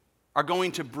you are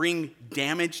going to bring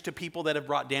damage to people that have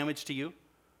brought damage to you?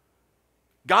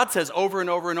 God says over and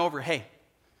over and over, hey,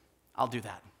 I'll do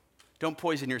that. Don't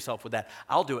poison yourself with that.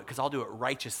 I'll do it because I'll do it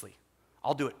righteously.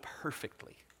 I'll do it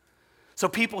perfectly. So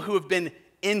people who have been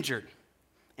injured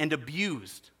and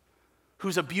abused,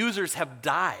 whose abusers have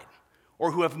died,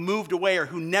 or who have moved away, or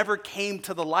who never came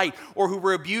to the light, or who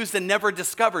were abused and never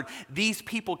discovered, these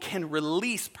people can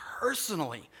release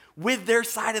personally with their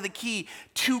side of the key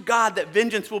to God that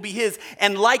vengeance will be his.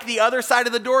 And like the other side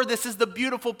of the door, this is the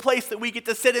beautiful place that we get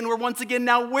to sit in where once again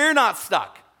now we're not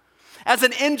stuck. As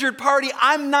an injured party,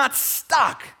 I'm not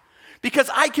stuck because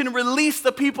I can release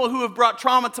the people who have brought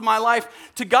trauma to my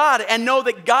life to God and know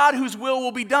that God, whose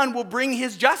will be done, will bring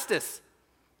his justice.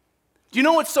 Do you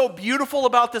know what's so beautiful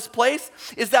about this place?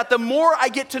 Is that the more I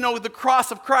get to know the cross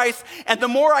of Christ and the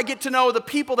more I get to know the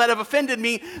people that have offended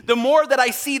me, the more that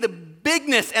I see the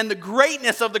bigness and the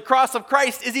greatness of the cross of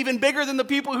Christ is even bigger than the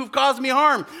people who've caused me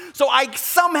harm. So I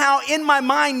somehow in my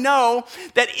mind know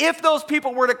that if those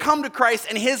people were to come to Christ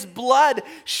and his blood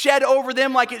shed over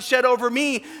them like it shed over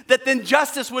me, that then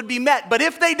justice would be met. But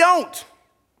if they don't,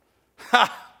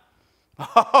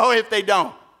 if they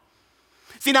don't.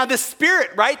 See, now this spirit,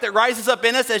 right, that rises up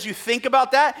in us as you think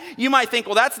about that, you might think,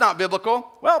 well, that's not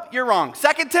biblical. Well, you're wrong.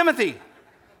 2 Timothy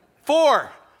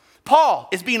 4, Paul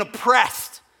is being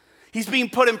oppressed. He's being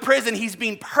put in prison. He's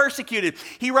being persecuted.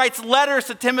 He writes letters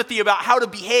to Timothy about how to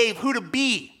behave, who to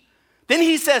be. Then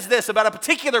he says this about a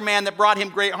particular man that brought him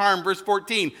great harm. Verse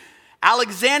 14,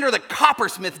 Alexander the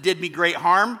coppersmith did me great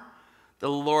harm. The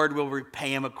Lord will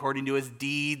repay him according to his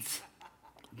deeds.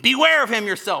 Beware of him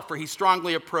yourself, for he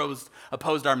strongly opposed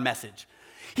our message.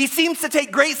 He seems to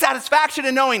take great satisfaction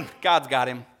in knowing God's got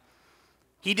him.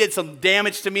 He did some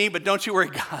damage to me, but don't you worry,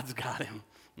 God's got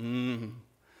him.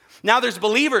 Now there's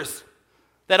believers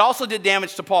that also did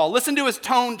damage to Paul. Listen to his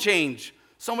tone change.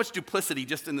 So much duplicity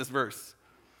just in this verse.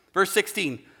 Verse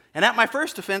 16, and at my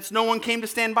first offense, no one came to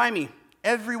stand by me.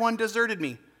 Everyone deserted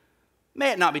me.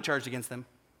 May it not be charged against them.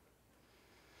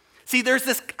 See, there's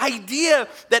this idea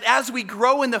that as we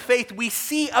grow in the faith, we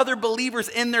see other believers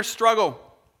in their struggle,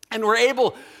 and we're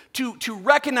able to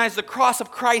recognize the cross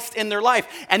of Christ in their life.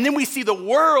 And then we see the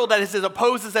world that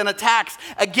opposes and attacks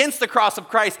against the cross of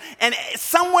Christ. And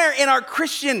somewhere in our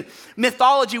Christian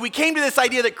mythology, we came to this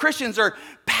idea that Christians are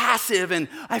passive and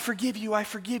I forgive you, I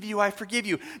forgive you, I forgive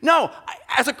you. No,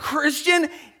 as a Christian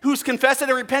who's confessed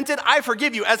and repented, I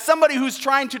forgive you. As somebody who's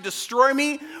trying to destroy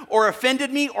me or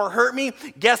offended me or hurt me,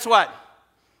 guess what?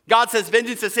 God says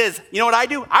vengeance is his. You know what I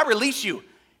do? I release you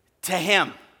to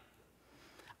him.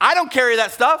 I don't carry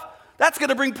that stuff. That's going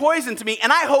to bring poison to me.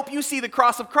 And I hope you see the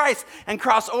cross of Christ and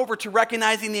cross over to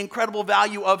recognizing the incredible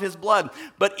value of his blood.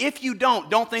 But if you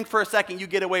don't think for a second you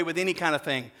get away with any kind of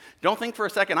thing. Don't think for a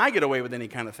second I get away with any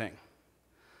kind of thing.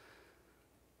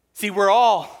 See, we're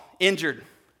all injured.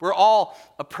 We're all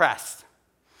oppressed.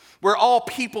 We're all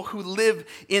people who live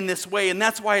in this way. And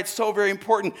that's why it's so very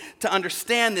important to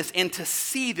understand this and to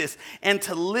see this and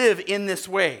to live in this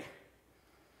way.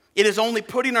 It is only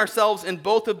putting ourselves in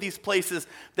both of these places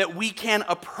that we can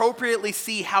appropriately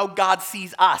see how God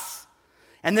sees us.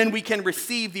 And then we can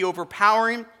receive the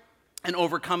overpowering and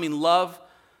overcoming love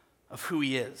of who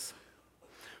he is.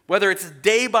 Whether it's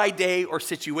day by day or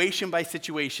situation by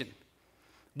situation,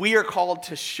 we are called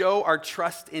to show our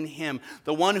trust in him,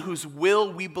 the one whose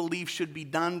will we believe should be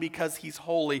done because he's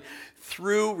holy,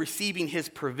 through receiving his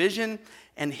provision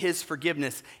and his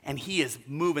forgiveness. And he is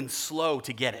moving slow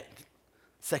to get it.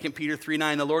 2 Peter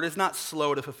 3:9, the Lord is not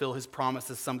slow to fulfill his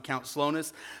promises, some count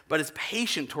slowness, but is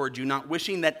patient toward you, not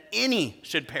wishing that any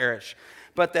should perish,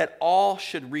 but that all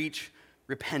should reach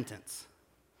repentance.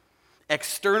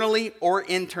 Externally or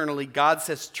internally, God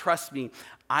says, trust me,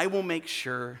 I will make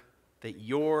sure that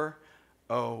you're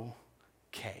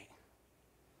okay.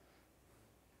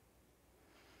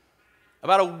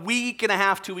 About a week and a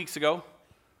half, 2 weeks ago,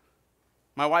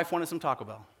 my wife wanted some Taco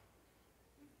Bell.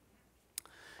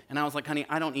 And I was like, honey,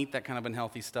 I don't eat that kind of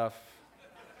unhealthy stuff.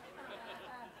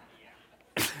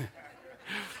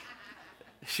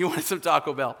 She wanted some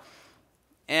Taco Bell.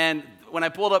 And when I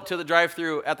pulled up to the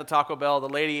drive-thru at the Taco Bell, the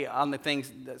lady on the thing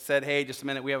said, hey, just a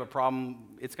minute, we have a problem.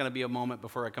 It's going to be a moment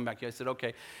before I come back to you. I said,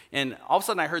 okay. And all of a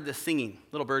sudden I heard this singing,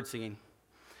 little bird singing.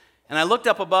 And I looked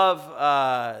up above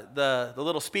the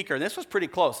little speaker, and this was pretty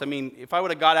close. I mean, if I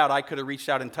would have got out, I could have reached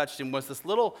out and touched him. Was this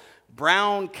little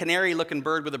brown canary-looking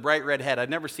bird with a bright red head. I'd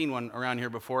never seen one around here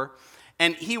before.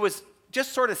 And he was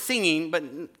just sort of singing, but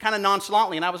kind of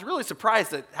nonchalantly, and I was really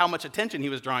surprised at how much attention he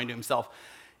was drawing to himself.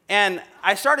 And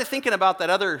I started thinking about that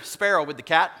other sparrow with the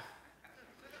cat.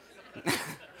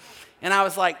 And I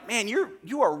was like, man,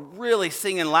 you are really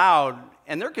singing loud,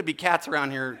 and there could be cats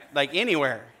around here like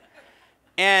anywhere.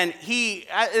 And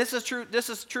this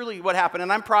is truly what happened.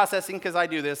 And I'm processing because I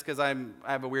do this because I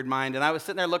have a weird mind. And I was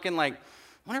sitting there looking like, I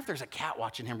wonder if there's a cat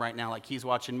watching him right now like he's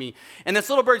watching me. And this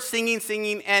little bird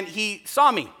singing, and he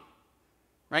saw me.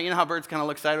 Right? You know how birds kind of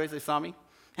look sideways? They saw me.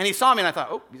 And he saw me, and I thought,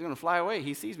 oh, he's going to fly away.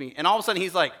 He sees me. And all of a sudden,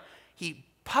 he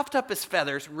puffed up his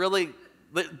feathers really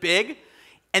big,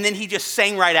 and then he just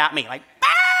sang right at me, like,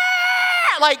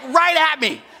 ah! Like right at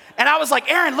me. And I was like,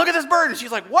 Erin, look at this bird. And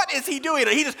she's like, what is he doing?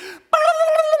 And he just,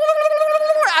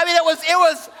 I mean,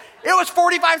 it was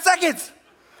 45 seconds.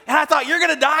 And I thought, you're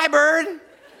going to die, bird.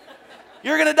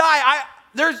 You're going to die.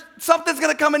 Something's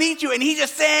going to come and eat you. And he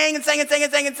just sang and sang and sang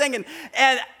and sang and sang.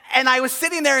 And I was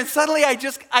sitting there, and suddenly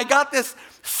I got this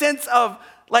sense of,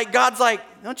 like, God's like,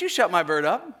 don't you shut my bird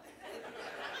up.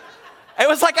 It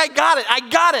was like, I got it.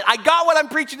 I got what I'm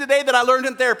preaching today that I learned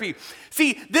in therapy.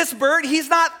 See, this bird, he's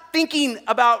not thinking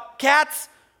about cats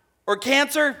or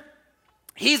cancer.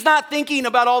 He's not thinking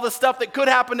about all the stuff that could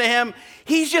happen to him.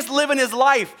 He's just living his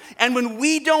life. And when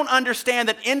we don't understand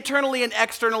that internally and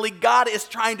externally, God is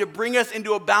trying to bring us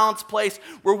into a balanced place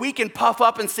where we can puff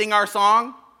up and sing our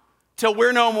song till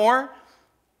we're no more,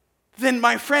 then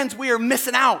my friends, we are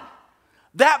missing out.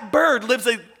 That bird lives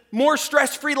a more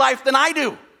stress-free life than I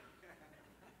do.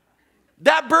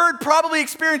 That bird probably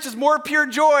experiences more pure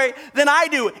joy than I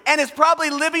do, and is probably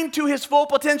living to his full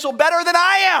potential better than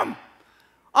I am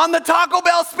on the Taco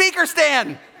Bell speaker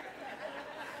stand.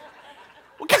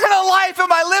 What kind of life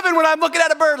am I living when I'm looking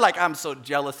at a bird like, I'm so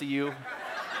jealous of you.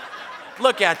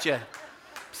 Look at you,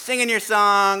 singing your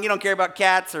song. You don't care about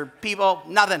cats or people,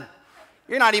 nothing.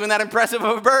 You're not even that impressive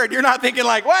of a bird. You're not thinking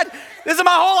like, what? This is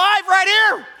my whole life right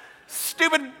here.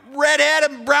 Stupid red head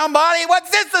and brown body. What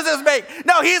sense does this make?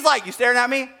 No, he's like, you staring at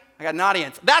me? I got an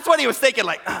audience. That's what he was thinking,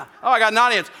 like, oh, I got an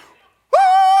audience.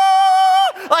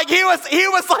 Woo! Like he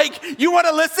was like, you want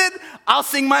to listen? I'll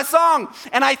sing my song.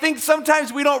 And I think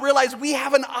sometimes we don't realize we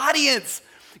have an audience.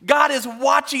 God is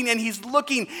watching, and he's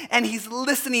looking, and he's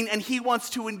listening, and he wants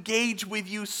to engage with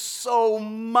you so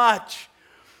much.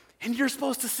 And you're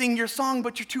supposed to sing your song,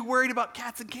 but you're too worried about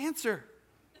cats and cancer.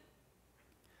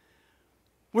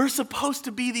 We're supposed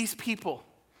to be these people.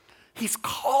 He's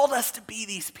called us to be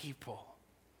these people.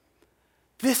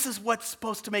 This is what's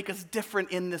supposed to make us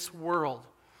different in this world.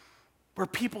 We're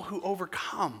people who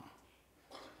overcome.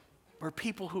 We're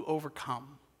people who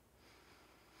overcome.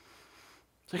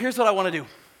 So here's what I want to do.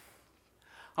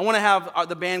 I want to have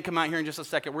the band come out here in just a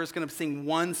second. We're just going to sing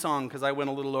one song because I went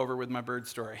a little over with my bird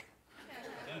story.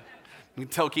 You can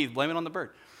tell Keith, blame it on the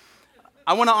bird.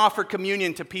 I want to offer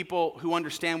communion to people who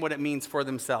understand what it means for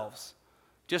themselves.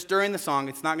 Just during the song,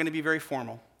 it's not going to be very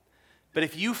formal. But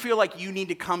if you feel like you need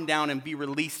to come down and be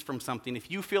released from something, if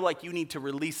you feel like you need to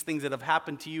release things that have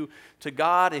happened to you to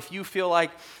God, if you feel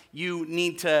like you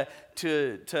need to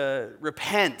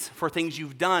repent for things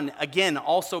you've done, again,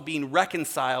 also being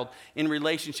reconciled in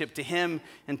relationship to Him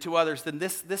and to others, then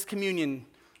this communion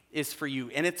is for you.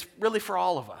 And it's really for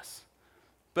all of us.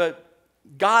 But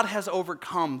God has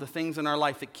overcome the things in our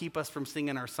life that keep us from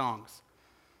singing our songs.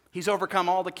 He's overcome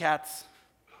all the cats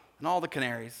and all the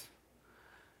canaries.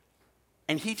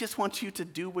 And He just wants you to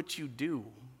do what you do.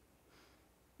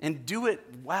 And do it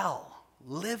well.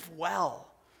 Live well.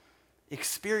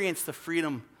 Experience the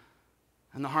freedom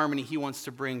and the harmony He wants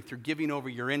to bring through giving over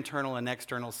your internal and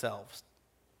external selves.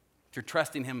 Through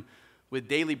trusting Him with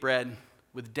daily bread,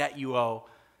 with debt you owe,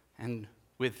 and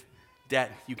with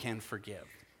debt you can forgive.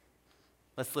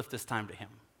 Let's lift this time to Him.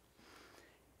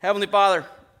 Heavenly Father,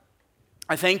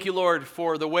 I thank you, Lord,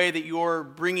 for the way that you're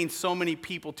bringing so many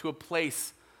people to a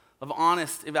place of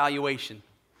honest evaluation.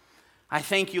 I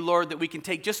thank you, Lord, that we can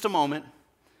take just a moment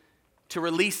to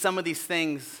release some of these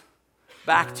things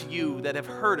back to you that have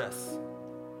hurt us,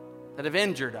 that have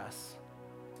injured us.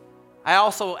 I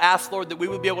also ask, Lord, that we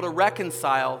would be able to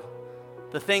reconcile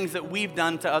the things that we've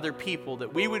done to other people,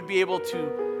 that we would be able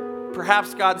to,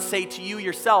 perhaps, God, say to you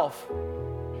yourself,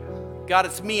 God,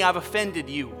 it's me, I've offended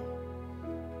you.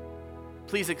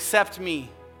 Please accept me.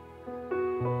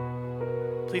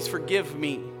 Please forgive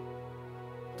me.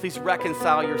 Please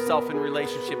reconcile yourself in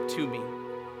relationship to me.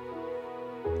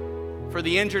 For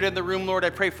the injured in the room, Lord, I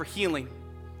pray for healing.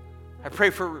 I pray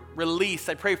for release.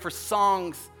 I pray for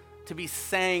songs to be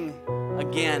sang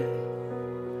again.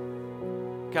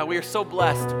 God, we are so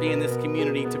blessed to be in this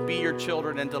community, to be your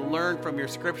children, and to learn from your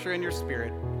scripture and your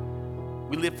spirit.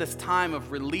 We live this time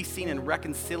of releasing and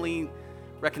reconciling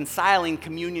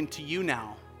communion to you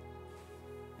now.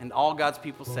 And all God's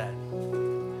people said,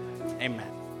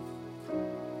 amen.